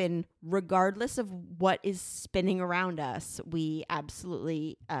happen regardless of what is spinning around us, we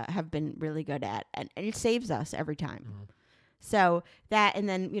absolutely have been really good at. And it saves us every time. Mm-hmm. So that, and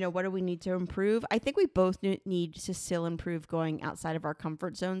then, what do we need to improve? I think we both need to still improve going outside of our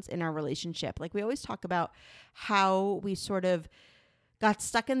comfort zones in our relationship. Like we always talk about how we sort of got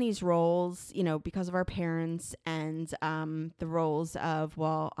stuck in these roles, because of our parents and the roles of,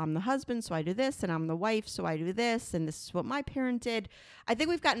 well, I'm the husband, so I do this, and I'm the wife, so I do this, and this is what my parent did. I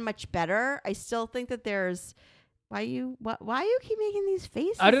think we've gotten much better. I still think that there's why you keep making these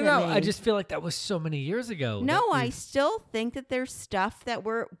faces? I don't at know. me? I just feel like that was so many years ago. No, that I we've- still think that there's stuff that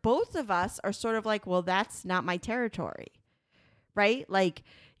both of us are sort of like, well, that's not my territory, right? Like,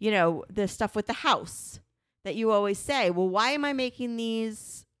 the stuff with the house that you always say, well, why am I making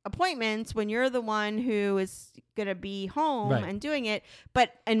these appointments when you're the one who is going to be home Right. and doing it?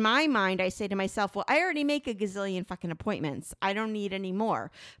 But in my mind, I say to myself, well, I already make a gazillion fucking appointments. I don't need any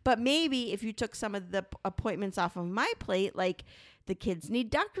more. But maybe if you took some of the appointments off of my plate, like the kids need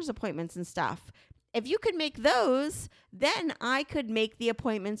doctor's appointments and stuff. If you could make those, then I could make the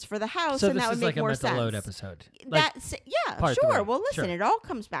appointments for the house, So and this that would is make like a more mental sense. load episode. Like, That's part sure. three. Well, listen, Sure. it all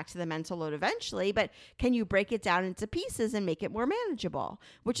comes back to the mental load eventually, but can you break it down into pieces and make it more manageable?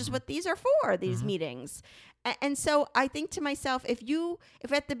 Which is what these are for, these meetings. And so I think to myself, if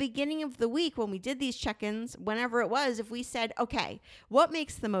at the beginning of the week when we did these check-ins, whenever it was, if we said, okay, what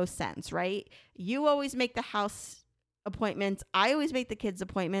makes the most sense, right? You always make the house appointments. I always make the kids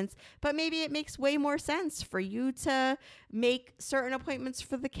appointments, but maybe it makes way more sense for you to make certain appointments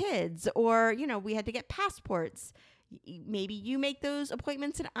for the kids, or, we had to get passports. Maybe you make those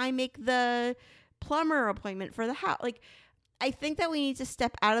appointments and I make the plumber appointment for the house. Like, I think that we need to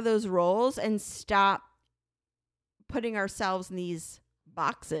step out of those roles and stop putting ourselves in these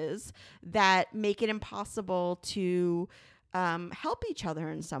boxes that make it impossible to help each other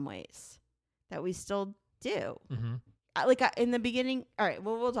in some ways, that we still do. Mm-hmm. In the beginning. All right.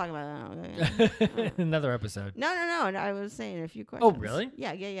 Well, we'll talk about that. Another episode. No. I was saying a few questions. Oh, really?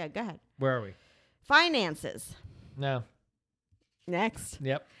 Yeah. Go ahead. Where are we? Finances. No. Next.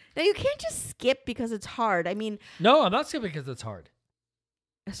 Yep. Now you can't just skip because it's hard. I mean, No, I'm not skipping because it's hard.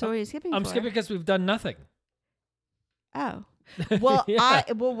 so what are you skipping? I'm for? skipping because we've done nothing. Oh. Well, Yeah.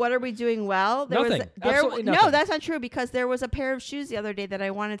 what are we doing well? Nothing. Absolutely nothing. No, that's not true because there was a pair of shoes the other day that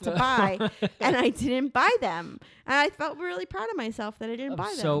I wanted to buy and I didn't buy them. And I felt really proud of myself that I didn't buy I'm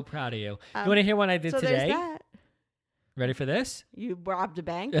them. so proud of you. You want to hear what I did so today? there's that. Ready for this? You robbed a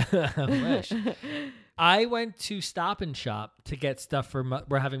bank. I wish. I went to Stop and Shop to get stuff for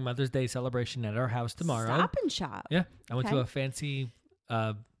we're having Mother's Day celebration at our house tomorrow. Stop and Shop. Yeah. I went to Okay. a fancy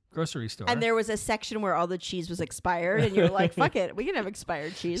grocery store. And there was a section where all the cheese was expired, and you're like, "Fuck it, we can have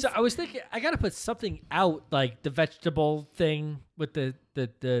expired cheese." So I was thinking I got to put something out, like the vegetable thing with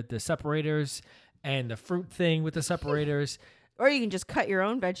the separators and the fruit thing with the separators. Or you can just cut your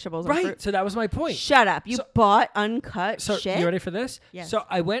own vegetables. and Right. fruit. So that was my point. Shut up! You So- bought uncut So shit. you ready for this? Yes. So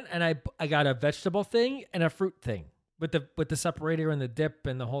I went and I got a vegetable thing and a fruit thing with the separator and the dip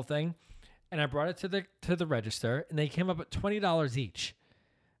and the whole thing, and I brought it to the register and they came up at $20 each.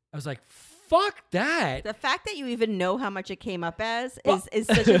 I was like, fuck that. The fact that you even know how much it came up as Well- is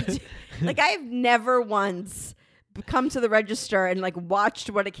such a like I've never once come to the register and like watched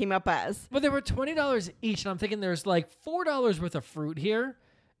what it came up as. Well, they were $20 each, and I'm thinking there's like $4 worth of fruit here,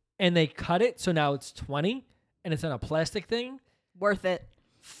 and they cut it so now it's $20, and it's in a plastic thing. Worth it.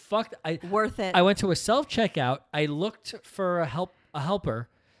 Fuck. Worth it. I went to a self checkout. I looked for a helper,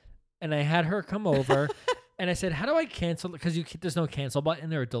 and I had her come over, and I said, "How do I cancel?" Because there's no cancel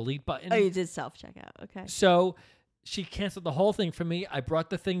button or a delete button. Oh, you did self checkout. Okay. So she canceled the whole thing for me. I brought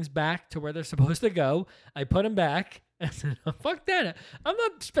the things back to where they're supposed to go. I put them back. I said, oh, fuck that. I'm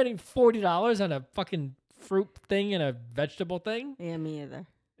not spending $40 on a fucking fruit thing and a vegetable thing. Yeah, me either.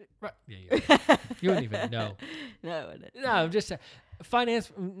 Right. Yeah, you wouldn't even know. No, it No, I'm just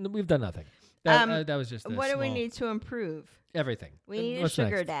finance. We've done nothing. That was just what do we small- need to improve? Everything. We need a What's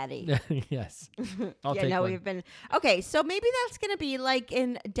sugar next? daddy. Yes. I'll Yeah, take no, one. we've been okay. So maybe that's gonna be like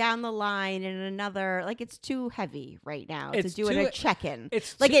in down the line in another. Like it's too heavy right now It's to do in too- a check-in.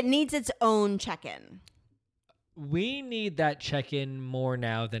 It's Like too- it needs its own check-in. We need that check-in more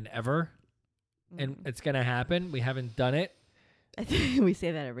now than ever, and it's gonna happen. We haven't done it. I think we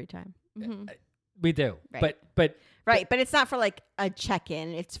say that every time. Mhm. We do, Right. but Right, but it's not for like a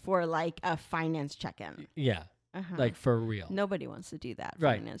check-in. It's for like a finance check-in. yeah, Uh-huh. like for real. Nobody wants to do that.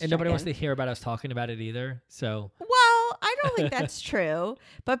 Right. finance And nobody wants to check-in. hear about us talking about it either. So, Well, I don't think that's true.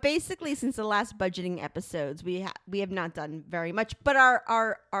 But basically, since the last budgeting episodes, we have not done very much. But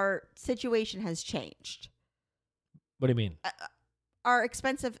our situation has changed. what do you mean? Our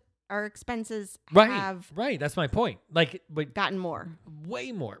expenses Right. have Right. That's my point. Like, but gotten more.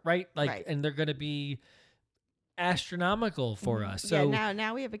 way more, right? Like, Right. and they're going to be astronomical for us. So, yeah,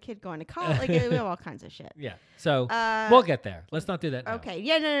 now we have a kid going to college. Like we have all kinds of shit. yeah. So, Uh, we'll get there. Let's not do that now. Okay.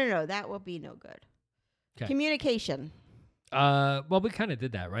 Yeah. No. That will be no good. 'Kay. Communication. Well, we kind of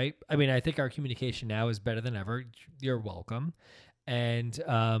did that, right? I mean, I think our communication now is better than ever. You're welcome. And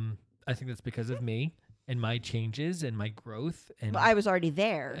I think that's because of me and my changes and my growth. And Well, I was already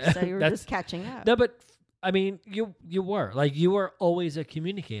there, so you were That's- just catching up. no, but I mean, you were like, you were always a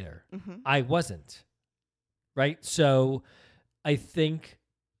communicator. Mhm. I wasn't. Right. So I think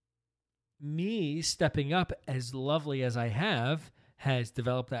me stepping up as lovely as I have has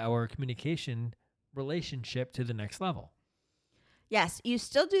developed our communication relationship to the next level. Yes, you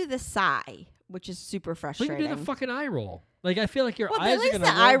still do the sigh, which is super We frustrating. can do the fucking eye roll. Like, I feel like your well, eyes at are least gonna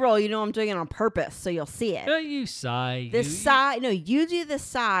the roll. eye roll, you know I'm doing it on purpose, so you'll see it. You sigh. The you- sigh, no, you do the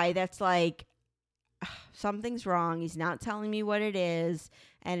sigh that's like, something's wrong. He's not telling me what it is,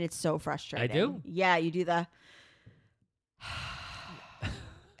 and it's so frustrating. do? Yeah, you do the,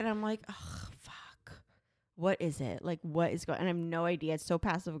 and I'm like, oh, fuck. What is it? Like, what is going and I have no idea. It's so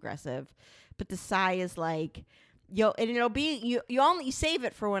passive aggressive. But the sigh is like, and it'll be, you save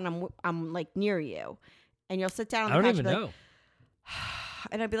it for when I'm like near you. And you'll sit down on I the don't couch even and be know.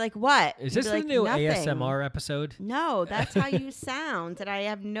 like, and I'd be like, what? Is You'd this be the like, new "Nothing." ASMR episode? No, that's how you sound, and I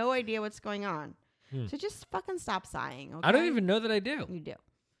have no idea what's going on. Hmm. So just fucking stop sighing. Okay? I don't even know that I do. You do.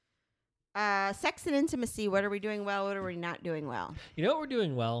 Sex and intimacy. What are we doing well? What are we not doing well? You know what we're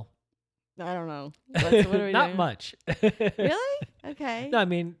doing well? I don't know. What are we Not doing? much. Really? Okay. No, I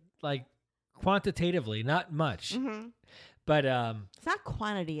mean, like, quantitatively, not much. Mm-hmm. But It's not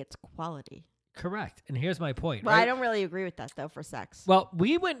quantity; it's quality. correct. And here's my point. Well, right? I don't really agree with that though. For sex. Well,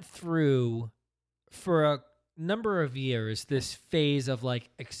 we went through for number of years this phase of like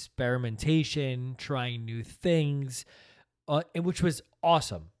experimentation, trying new things, and which was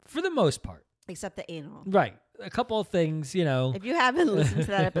awesome for the most part. Except the anal. Right. A couple of things, you know. If you haven't listened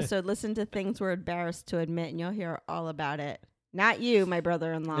to that episode, listen to things we're embarrassed to admit, and you'll hear all about it. Not you, my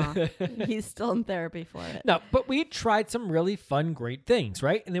brother-in-law. He's still in therapy for it. No, but we tried some really fun, great things,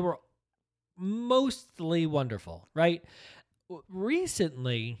 right? And they were mostly wonderful, right?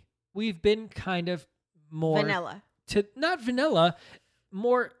 Recently, we've been kind of more Vanilla. Not vanilla,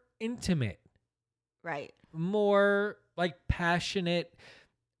 more intimate, Right. more like passionate,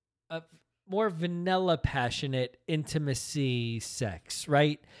 more vanilla passionate intimacy sex,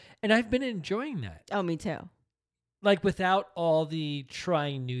 right? And I've been enjoying that. Oh, me too. Like without all the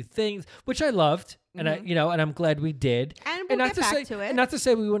trying new things, which I loved, and and I'm glad we did. And we'll get back to it. And not to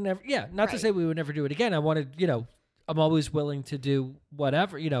say we would never, not to Right. say we would never do it again. I wanted, I'm always willing to do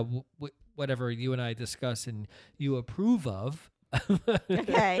whatever, whatever you and I discuss and you approve of.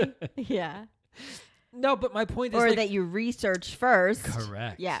 Okay. Yeah. No, but my point is, Or like, that you research first.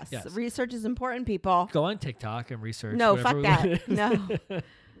 correct. Yes. Research is important, people. Go on TikTok and research. No, whatever fuck we- that. No.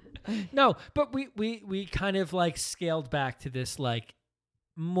 No, but we kind of like scaled back to this like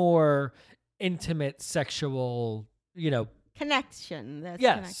more intimate sexual, Connection. That's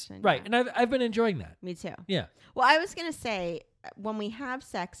yes, connection. right. Yeah. And I've been enjoying that. Me too. Yeah. Well, I was going to say, when we have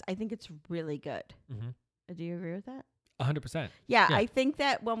sex, I think it's really good. Mm-hmm. Do you agree with that? 100%. Yeah, Yeah. I think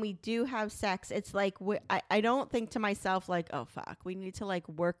that when we do have sex, it's like, I don't think to myself, like, oh, fuck, we need to, like,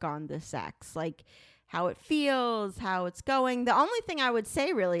 work on the sex. Like, how it feels, how it's going. The only thing I would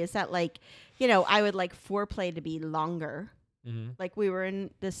say, really, is that, like, I would like foreplay to be longer. Mm-hmm. Like, we were in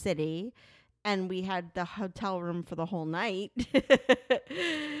the city, and we had the hotel room for the whole night. I don't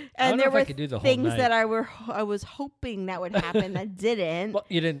And know there if were I could do the whole things night. that I was hoping that would happen that didn't. Well,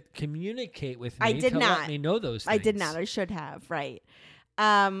 you didn't communicate with me I did to not. let me know those things. I did not. I should have. Right.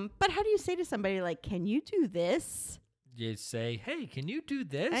 But how do you say to somebody, like, can you do this? You say, hey, can you do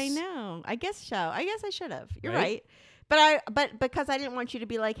this? I know. I guess so. I guess I should have. You're Right? right. But because I didn't want you to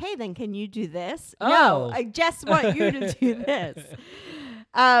be like, hey, then can you do this? Oh. No, I just want you to do this.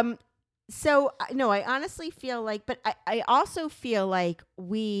 So no, I honestly feel like, but I also feel like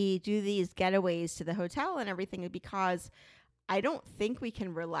we do these getaways to the hotel and everything because I don't think we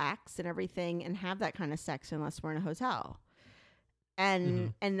can relax and everything and have that kind of sex unless we're in a hotel.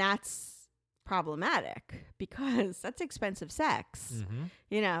 And that's problematic because that's expensive sex,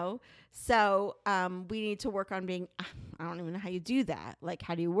 Mm-hmm. So we need to work on being, I don't even know how you do that. Like,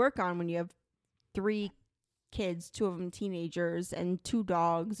 how do you work on when you have 3 kids, 2 of them teenagers, and 2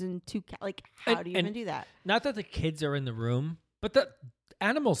 dogs and 2 like, how do you even do that? Not that the kids are in the room, but the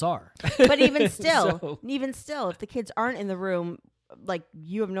animals are. But even still, So- if the kids aren't in the room, like,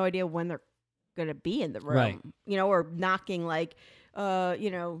 you have no idea when they're gonna be in the room, Right. Or knocking like,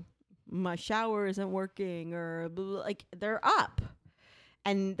 my shower isn't working, or like, they're up,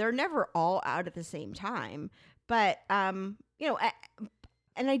 and they're never all out at the same time. But and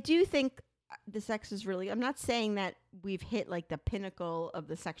I do think the sex is really, I'm not saying that we've hit like the pinnacle of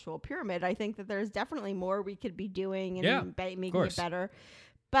the sexual pyramid. I think that there's definitely more we could be doing and making it course. better.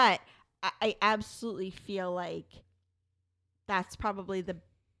 But I absolutely feel like that's probably the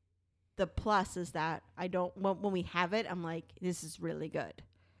plus, is that I don't, when we have it, I'm like, this is really good.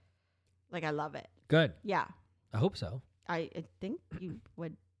 Like, I love it. Good. Yeah. I hope so. I think you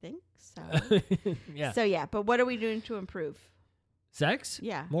would think so. Yeah. So yeah, but what are we doing to improve? Sex?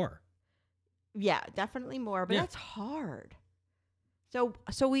 Yeah. More. Yeah, definitely more, but Yeah. that's hard.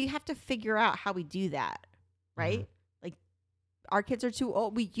 So we have to figure out how we do that, right? Like, our kids are too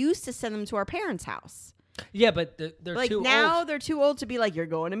old. We used to send them to our parents' house. Yeah, but they're Like, too now old. they're too old to be like, you're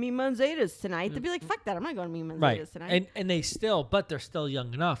going to meet Manzata's tonight. They'd be like, fuck that, I'm not going to meet Manzata's Right. tonight. And they're still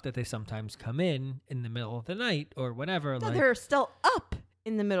young enough that they sometimes come in the middle of the night or whatever. No, like, they're still up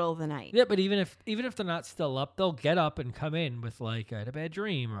in the middle of the night. yeah, but even if they're not still up, they'll get up and come in with like, I had a bad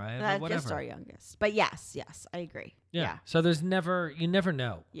dream, or I had That's whatever. just our youngest. But yes, I agree. Yeah. So you never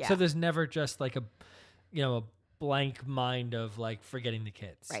know. Yeah. So there's never just like a blank mind of like forgetting the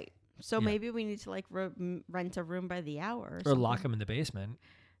kids. Right. So Yeah. maybe we need to like rent a room by the hour, Or lock something. them in the basement.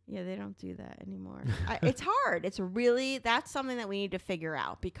 Yeah, they don't do that anymore. It's hard. That's something that we need to figure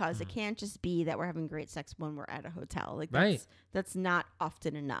out, because it can't just be that we're having great sex when we're at a hotel. Like, Right. That's not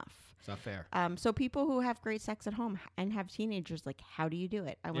often enough. It's not fair. So people who have great sex at home and have teenagers, like, how do you do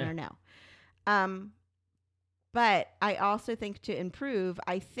it? I want Yeah. to know. But I also think to improve,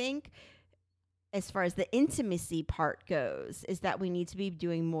 I think as far as the intimacy part goes, is that we need to be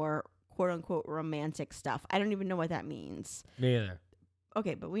doing more quote unquote romantic stuff. I don't even know what that means. Me either.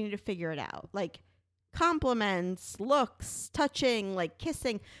 Okay, but we need to figure it out. Like, compliments, looks, touching, like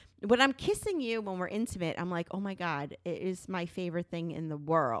kissing. When I'm kissing you when we're intimate, I'm like, oh my God, it is my favorite thing in the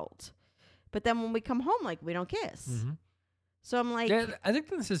world. But then when we come home, like, we don't kiss. Mm-hmm. So I'm like, Yeah, I think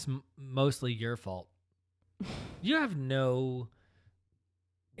this is mostly your fault. You have no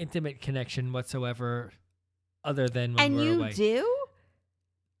intimate connection whatsoever other than when and we're you away. do?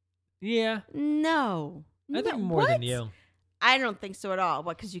 Yeah. No. I think No, more than what? you. I don't think so at all.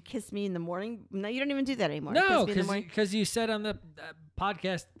 What, because you kiss me in the morning? No, you don't even do that anymore. No, Kiss me in the morning. because you said on the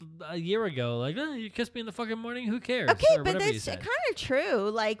podcast a year ago, like, you kissed me in the fucking morning. Who cares? Okay, Or but whatever you that's said. kind of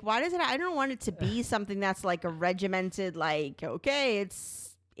true. Like, why does it? I don't want it to be something that's like a regimented. Like, okay,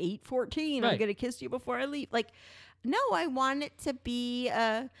 it's 8:14. I'm Right. gonna kiss you before I leave. Like, no, I want it to be.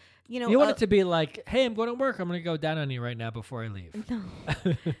 You want it to be like, hey, I'm going to work. I'm going to go down on you right now before I leave. No,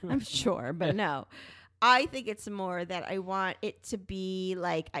 I'm sure, but no. I think it's more that I want it to be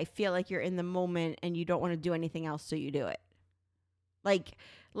like I feel like you're in the moment and you don't want to do anything else, so you do it. Like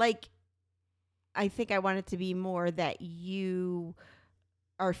I think I want it to be more that you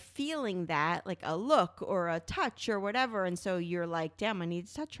are feeling that, like a look or a touch or whatever, and so you're like, damn, I need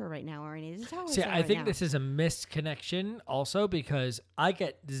to touch her right now, or I need to tell her. See, I think now. this is a missed connection also because I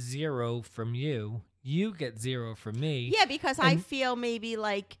get 0 from you. You get 0 from me. Yeah, because I And- feel maybe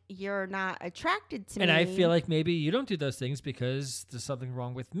like you're not attracted to me. And I feel like maybe you don't do those things because there's something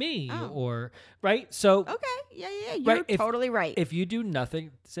wrong with me Oh. or, right? So okay, yeah, you're Right, if- totally right. if you do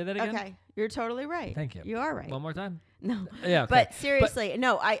nothing, say that again. Okay, you're totally right. Thank you. You are right. One more time. No, Yeah. Okay. but seriously,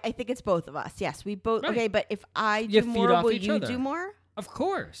 no. I think it's both of us. Yes, we both. Right. Okay, but if I You do feed more, off will each you other. do more? Of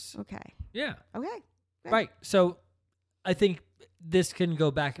course. Okay. Yeah. Okay. Good. Right. So I think this can go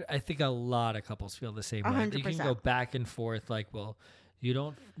back. I think a lot of couples feel the same way. You can 100%. go back and forth like, well, you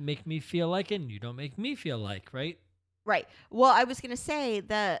don't make me feel like, and you don't make me feel like, right? Right. Well, I was gonna say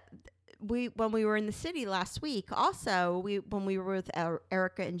that when we were in the city last week, also when we were with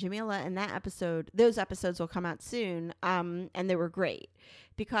Erica and Jamila, and those episodes will come out soon. And they were great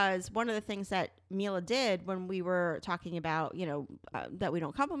because one of the things that Mila did when we were talking about, that we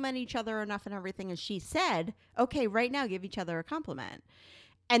don't compliment each other enough and everything, is she said, "Okay, right now, give each other a compliment,"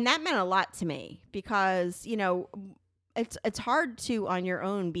 and that meant a lot to me because it's hard to on your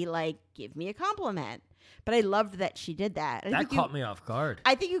own be like, "Give me a compliment." But I loved that she did that. That caught me off guard.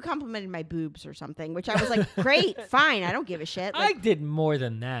 I think you complimented my boobs or something, which I was like, great, fine. I don't give a shit. I Like, did more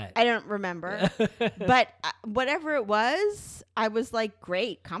than that. I don't remember. But whatever it was, I was like,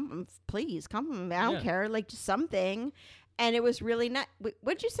 great. Please compliment me. I don't Yeah. care. Like, just something. And it was really not.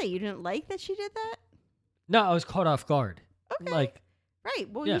 What'd you say? You didn't like that she did that? No, I was caught off guard. Okay. Like, Right.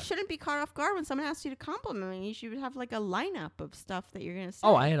 Well, Yeah. you shouldn't be caught off guard when someone asks you to compliment me. You should have like a lineup of stuff that you're going to say.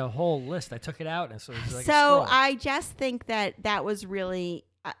 oh, I had a whole list. I took it out, and so it was like a So scroll. I just think that was really,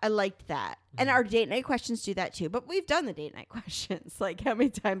 I liked that. And Mm-hmm. our date night questions do that too. But we've done the date night questions. Like, how many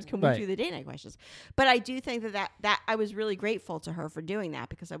times can we Right. do the date night questions? But I do think that I was really grateful to her for doing that,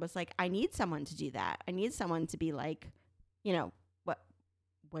 because I was like, I need someone to do that. I need someone to be like,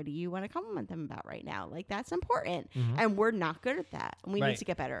 what do you want to compliment them about right now? Like, that's important. Mhm. And we're not good at that. And we Right. need to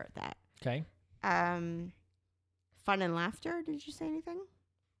get better at that. Okay. Fun and laughter. Did you say anything?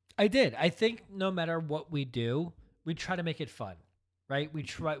 I did. I think no matter what we do, we try to make it fun, right?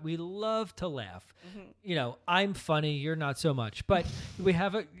 We love to laugh. I'm funny, you're not so much, but we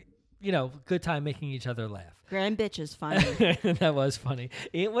have a, good time making each other laugh. Grand bitch is funny. That was funny.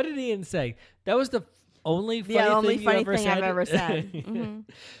 What did Ian say? That was the only funny only thing funny you ever thing said? I've ever said. Mhm.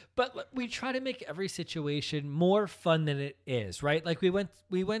 But we try to make every situation more fun than it is, right? Like we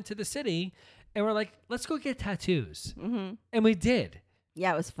went to the city and we're like, let's go get tattoos. Mhm. And we did.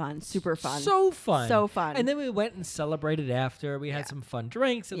 Yeah, it was fun. Super fun. So fun. So fun. And then we went and celebrated after. We had some fun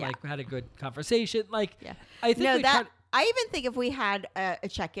drinks and Yeah. we had a good conversation. Like, Yeah. I think No, we that tried- I even think if we had a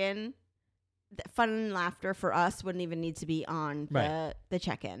check-in, fun and laughter for us wouldn't even need to be on Right. the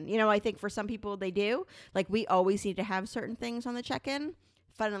check-in. I think for some people they do. Like, we always need to have certain things on the check-in.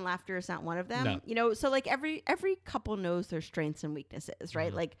 Fun and laughter is not one of them. So like every couple knows their strengths and weaknesses,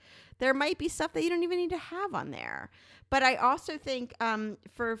 right? Mhm. Like, there might be stuff that you don't even need to have on there. But I also think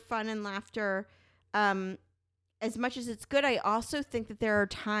for fun and laughter, as much as it's good, I also think that there are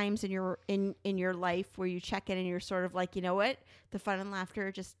times in your life where you check in and you're sort of like, you know what, the fun and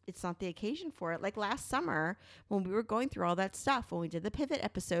laughter, just, it's not the occasion for it. Like last summer when we were going through all that stuff, when we did the pivot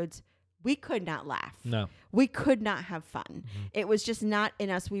episodes, we could not laugh. No. We could not have fun. It was just not in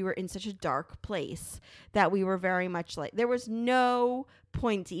us. We were in such a dark place that we were very much like, there was no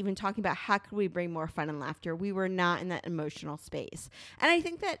point to even talking about how could we bring more fun and laughter. We were not in that emotional space. And I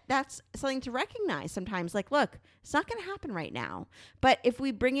think that that's something to recognize sometimes. Like, look, it's not going to happen right now. But if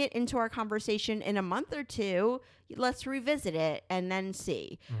we bring it into our conversation in a month or two, let's revisit it and then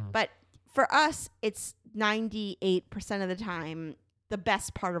see. But for us, it's 98% of the time the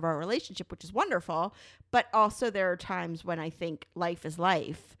best part of our relationship, which is wonderful. But also there are times when I think life is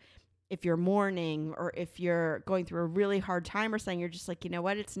life. If you're mourning or if you're going through a really hard time or something, you're just like, you know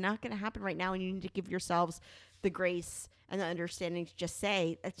what? It's not going to happen right now. And you need to give yourselves the grace and the understanding to just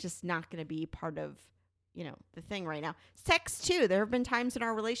say, that's just not going to be part of, you know, the thing right now. Sex too. There have been times in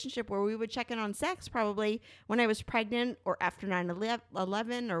our relationship where we would check in on sex probably when I was pregnant or after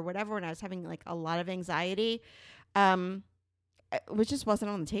 9/11 or whatever, when I was having like a lot of anxiety. Which just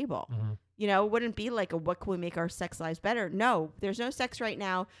wasn't on the table. You know, it wouldn't be like what can we make our sex lives better? No, there's no sex right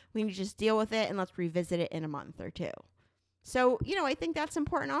now. We need to just deal with it and let's revisit it in a month or two. So, you know, I think that's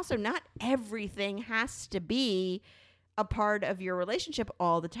important also. Not everything has to be a part of your relationship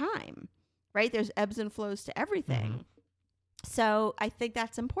all the time, right? There's ebbs and flows to everything. So I think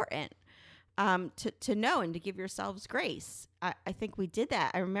that's important to know and to give yourselves grace. I think we did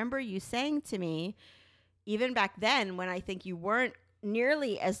that. I remember you saying to me, even back then when I think you weren't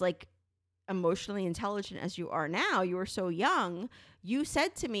nearly as like emotionally intelligent as you are now, you were so young, you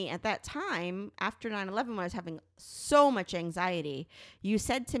said to me at that time, after 9/11, when I was having so much anxiety, you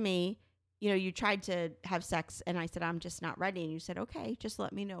said to me, you know, you tried to have sex and I said, I'm just not ready. And you said, okay, just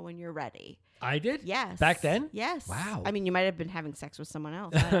let me know when you're ready. I did? Yes. Back then? Yes. Wow. I mean, you might have been having sex with someone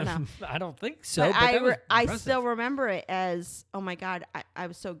else. I don't know. I don't think so. But But that was I impressive. still remember it as, oh my God, I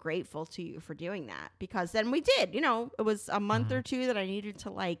was so grateful to you for doing that, because then we did, you know, it was a month or two that I needed to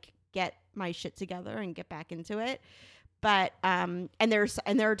like get my shit together and get back into it. But, and there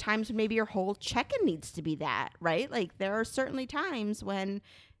are times when maybe your whole check-in needs to be that, right? Like there are certainly times when,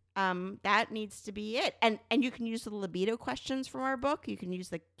 that needs to be it. And you can use the libido questions from our book. You can use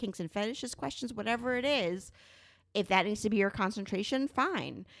the kinks and fetishes questions, whatever it is. If that needs to be your concentration,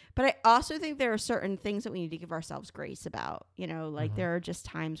 fine. But I also think there are certain things that we need to give ourselves grace about. You know, like there are just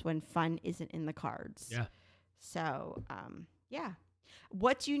times when fun isn't in the cards. Yeah. So, yeah.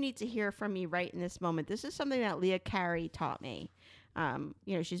 What do you need to hear from me right in this moment? This is something that Leah Carey taught me. You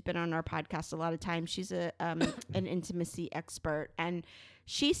know, she's been on our podcast a lot of times. She's an intimacy expert, and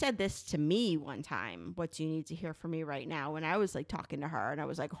she said this to me one time. What do you need to hear from me right now? When I was like talking to her, and I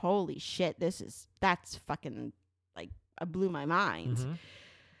was like, holy shit, that's fucking like, I blew my mind.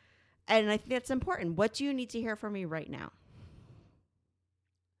 And I think that's important. What do you need to hear from me right now?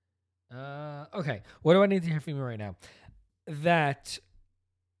 Okay. What do I need to hear from you right now? That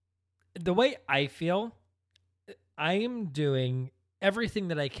the way I feel, I am doing everything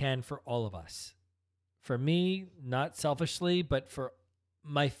that I can for all of us. For me, not selfishly, but for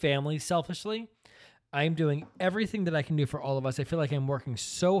my family selfishly. I'm doing everything that I can do for all of us. I feel like I'm working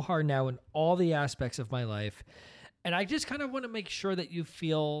so hard now in all the aspects of my life. And I just kind of want to make sure that you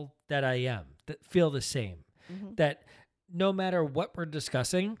feel that I am, that feel the same. That no matter what we're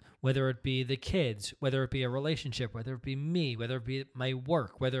discussing, whether it be the kids, whether it be a relationship, whether it be me, whether it be my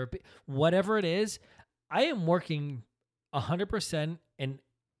work, whether it be whatever it is, I am working 100% in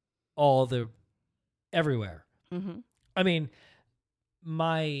everywhere. I mean,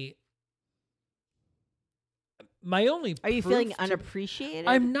 my only Are you proof feeling to- unappreciated?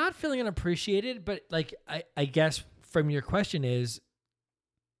 I'm not feeling unappreciated, but like I guess from your question is,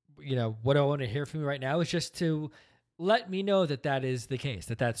 you know, what I want to hear from you right now is just to let me know that that is the case,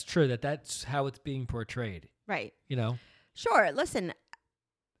 that that's true, that that's how it's being portrayed. Right. You know? Sure. Listen,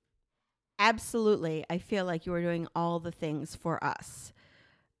 absolutely. I feel like you are doing all the things for us.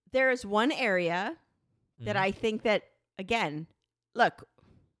 There is one area that I think that, again, look,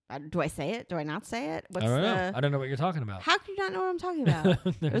 do I say it? Do I not say it? What's I don't know. I don't know what you're talking about. How can you not know what I'm talking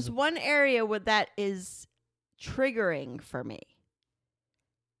about? There's one area where that is triggering for me.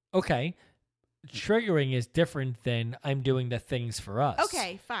 Okay. Triggering is different than I'm doing the things for us.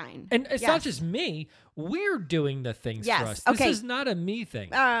 Okay, fine. And it's Yes. not just me. We're doing the things Yes, for us. This okay. is not a me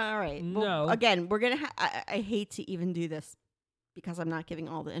thing. All right. No. Well, again, we're going to I hate to even do this because I'm not giving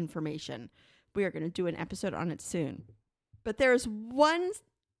all the information. We are going to do an episode on it soon. But there's one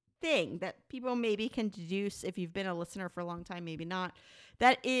thing that people maybe can deduce if you've been a listener for a long time, maybe not,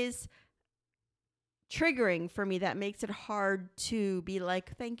 that is triggering for me, that makes it hard to be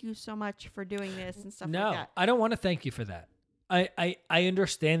like, thank you so much for doing this and stuff No, like that. I don't want to thank you for that. I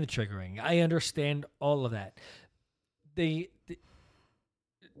understand the triggering. I understand all of that. The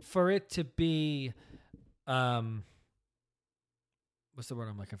for it to be, what's the word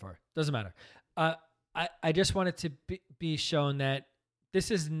I'm looking for? Doesn't matter. I just want it to be shown that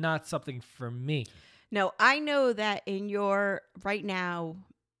this is not something for me. No, I know that in your right now,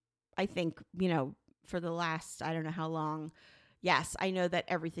 I think, for the last, I don't know how long. Yes, I know that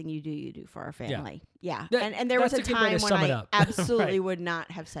everything you do for our family. Yeah. And there was a time when I absolutely would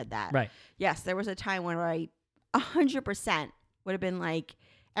not have said that. Right. Yes, there was a time when I 100% would have been like,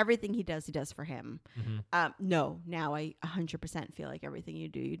 everything he does for him. Mm-hmm. No, now I 100% feel like everything you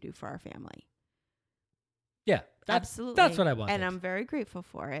do for our family. Yeah, absolutely. That's what I want. And I'm very grateful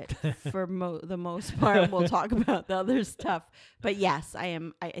for it. For the most part, we'll talk about the other stuff. But yes, I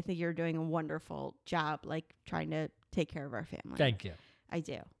am. I think you're doing a wonderful job, like trying to take care of our family. Thank you. I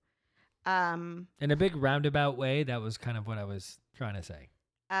do. In a big roundabout way, that was kind of what I was trying to say.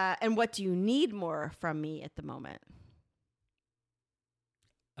 And what do you need more from me at the moment?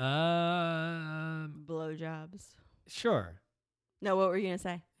 Blowjobs. Sure. No, what were you gonna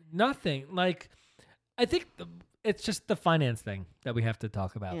say? Nothing. Like, I think it's just the finance thing that we have to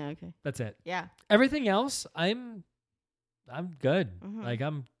talk about. Yeah. Okay. That's it. Yeah. Everything else, I'm good. Mm-hmm. Like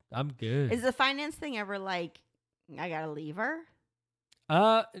I'm good. Is the finance thing ever like, I gotta leave her?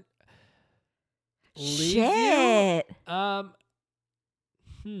 Leave Shit.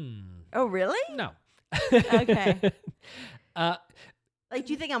 You? Oh, really? No. Okay. Like,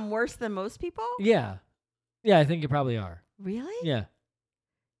 do you think I'm worse than most people? Yeah. Yeah, I think you probably are. Really? Yeah.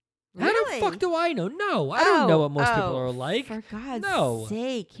 Really? How the fuck do I know? No, I don't know what most people are like. For God's No.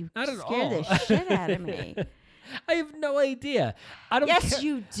 sake, you Not at scared all. the shit out of me. I have no idea. I don't. Yes,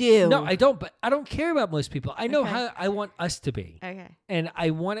 you do. No, I don't. But I don't care about most people. I know Okay. how I want us to be, Okay. and I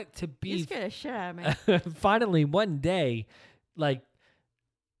want it to You be. scared the shit out of me. Finally, one day, like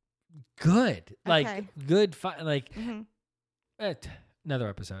good, Okay. good. Like Mhm. another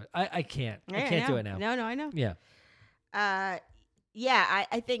episode. I can't. I Yeah, can't do know. it now. No, I know. Yeah. Yeah,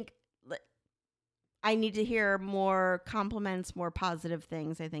 I think I need to hear more compliments, more positive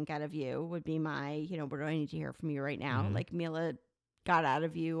things, I think, out of you would be my, what do I need to hear from you right now? Mhm. Like Mila got out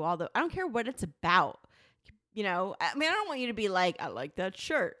of you, although I don't care what it's about. I don't want you to be like, I like that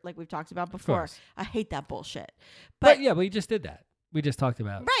shirt, like we've talked about before. course. I hate that bullshit. But yeah, we just did that. We just talked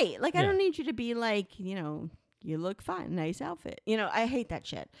about. Right. Like, I Yeah. don't need you to be like, you look fine, nice outfit. I hate that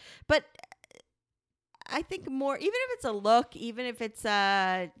shit. But I think more, even if it's a look, even if it's,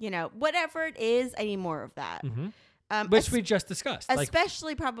 whatever it is, I need more of that. Mm-hmm. Which we just discussed.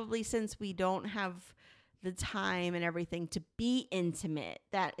 Especially probably since we don't have the time and everything to be intimate.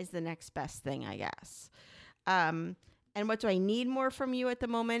 That is the next best thing, I guess. And what do I need more from you at the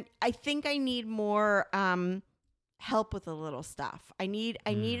moment? I think I need more help with a little stuff. I need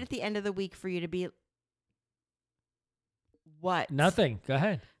at the end of the week for you to be what? Nothing. Go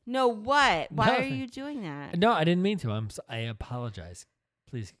ahead. No, what? Why are Nothing. you doing that? No, I didn't mean to. I apologize.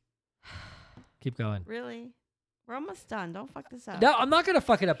 Please keep going. Really? We're almost done. Don't fuck this up. No, I'm not gonna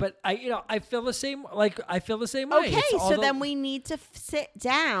fuck it up. But I feel the same. Like I feel the same way. Okay, It's so then we need to sit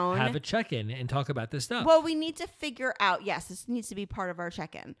down. have a check-in and talk about this stuff. Well, we need to figure out. Yes, this needs to be part of our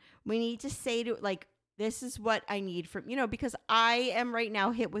check-in. We need to say this is what I need from because I am right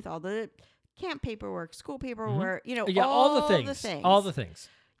now hit with all the camp paperwork, school paperwork. Yeah, all the things. All the things.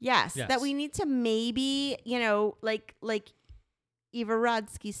 Yes, Yes. that we need to maybe, like Eva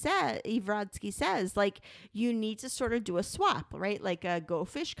Rodsky says, like, you need to sort of do a swap, right? Like a Go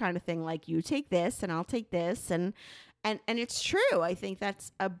Fish kind of thing. Like, you take this and I'll take this, and it's true. I think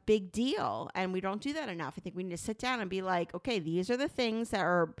that's a big deal, and we don't do that enough. I think we need to sit down and be like, okay, these are the things that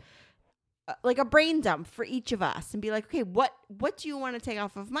are like a brain dump for each of us, and be like, okay, what do you want to take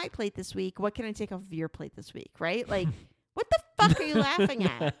off of my plate this week? What can I take off of your plate this week? Right? Like, what the fuck are you laughing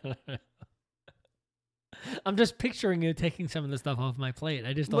at? I'm just picturing you taking some of the stuff off my plate.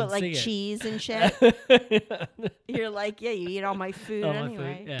 I just don't see like it. cheese and shit? You're like, yeah, you eat all my food All my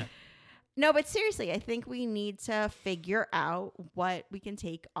anyway. food, yeah. No, but seriously, I think we need to figure out what we can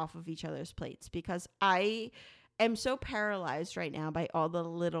take off of each other's plates, because I am so paralyzed right now by all the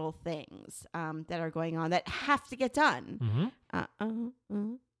little things that are going on that have to get done.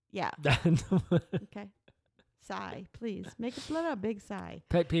 Mm-hmm. Yeah. Okay. Sigh, please. Make it let out a big sigh.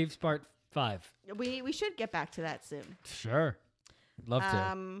 Pet peeves part 5. We should get back to that soon. Sure. Love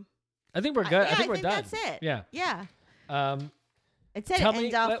to. I think we're good. Yeah, I think we're done. That's it. Yeah. Yeah. It said Tell end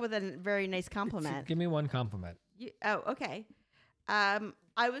me off what- with a very nice compliment. Give me one compliment. Okay.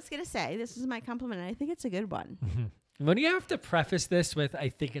 I was going to say, this is my compliment, and I think it's a good one. When do you have to preface this with, I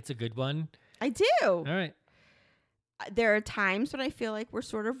think it's a good one? I do. All right. There are times when I feel like we're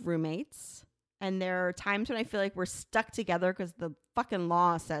sort of roommates, And there are times when I feel like we're stuck together because the fucking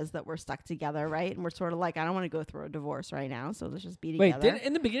law says that we're stuck together, right? And we're sort of like, I don't want to go through a divorce right now, so let's just be together. Wait,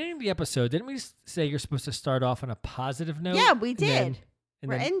 in the beginning of the episode, didn't we say you're supposed to start off on a positive note? Yeah, we did. And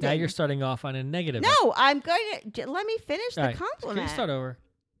We're then now ending. you're starting off on a negative. No, I'm going to let me finish All the right. compliment. Can you start over?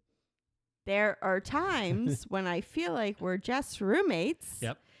 There are times when I feel like we're just roommates.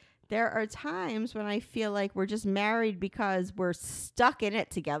 Yep. There are times when I feel like we're just married because we're stuck in it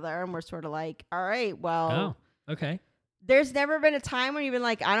together and we're sort of like, all right, well, Oh, okay. there's never been a time when you've been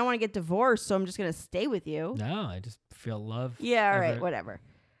like, I don't want to get divorced, so I'm just going to stay with you. No, I just feel love. Yeah, all right, ever- whatever.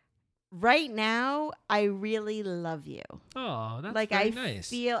 Right now, I really love you. Oh, that's Like very I nice.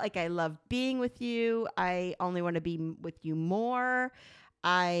 feel like I love being with you. I only want to be with you more.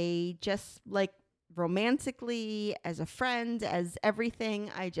 I just like romantically, as a friend, as everything.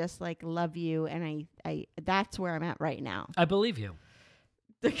 I just like love you, and I that's where I'm at right now. I believe you.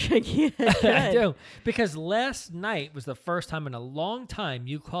 Yeah, I do. Because last night was the first time in a long time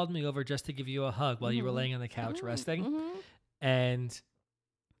you called me over just to give you a hug while you were laying on the couch resting. Mhm. And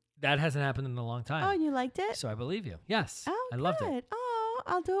that hasn't happened in a long time. Oh, you liked it? So I believe you. Yes. Oh, I loved good. it. Oh,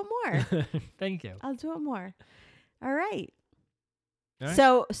 I'll do it more. Thank you. I'll do it more. All right. All right.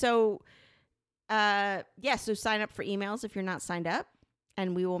 So so sign up for emails if you're not signed up,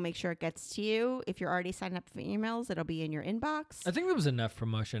 and we will make sure it gets to you. If you're already signed up for emails, it'll be in your inbox. I think there was enough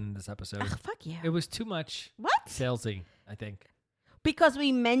promotion in this episode. Ugh, fuck you. It was too much What? salesy, I think. Because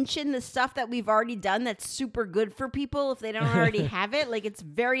we mentioned the stuff that we've already done that's super good for people if they don't already have it. Like, it's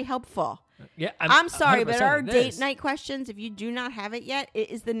very helpful. Yeah, I'm sorry, but 100% our it date is. night questions, if you do not have it yet, it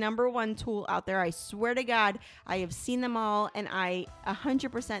is the #1 tool out there. I swear to God, I have seen them all, and I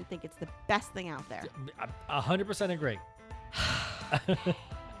 100% think it's the best thing out there. 100% agree.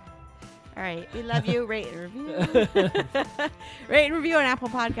 All right. We love you. Rate and review. Rate and review on Apple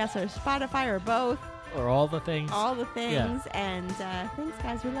Podcasts or Spotify or both. Or all the things. All the things. And thanks,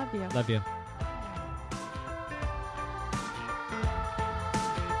 guys. We love you. Love you.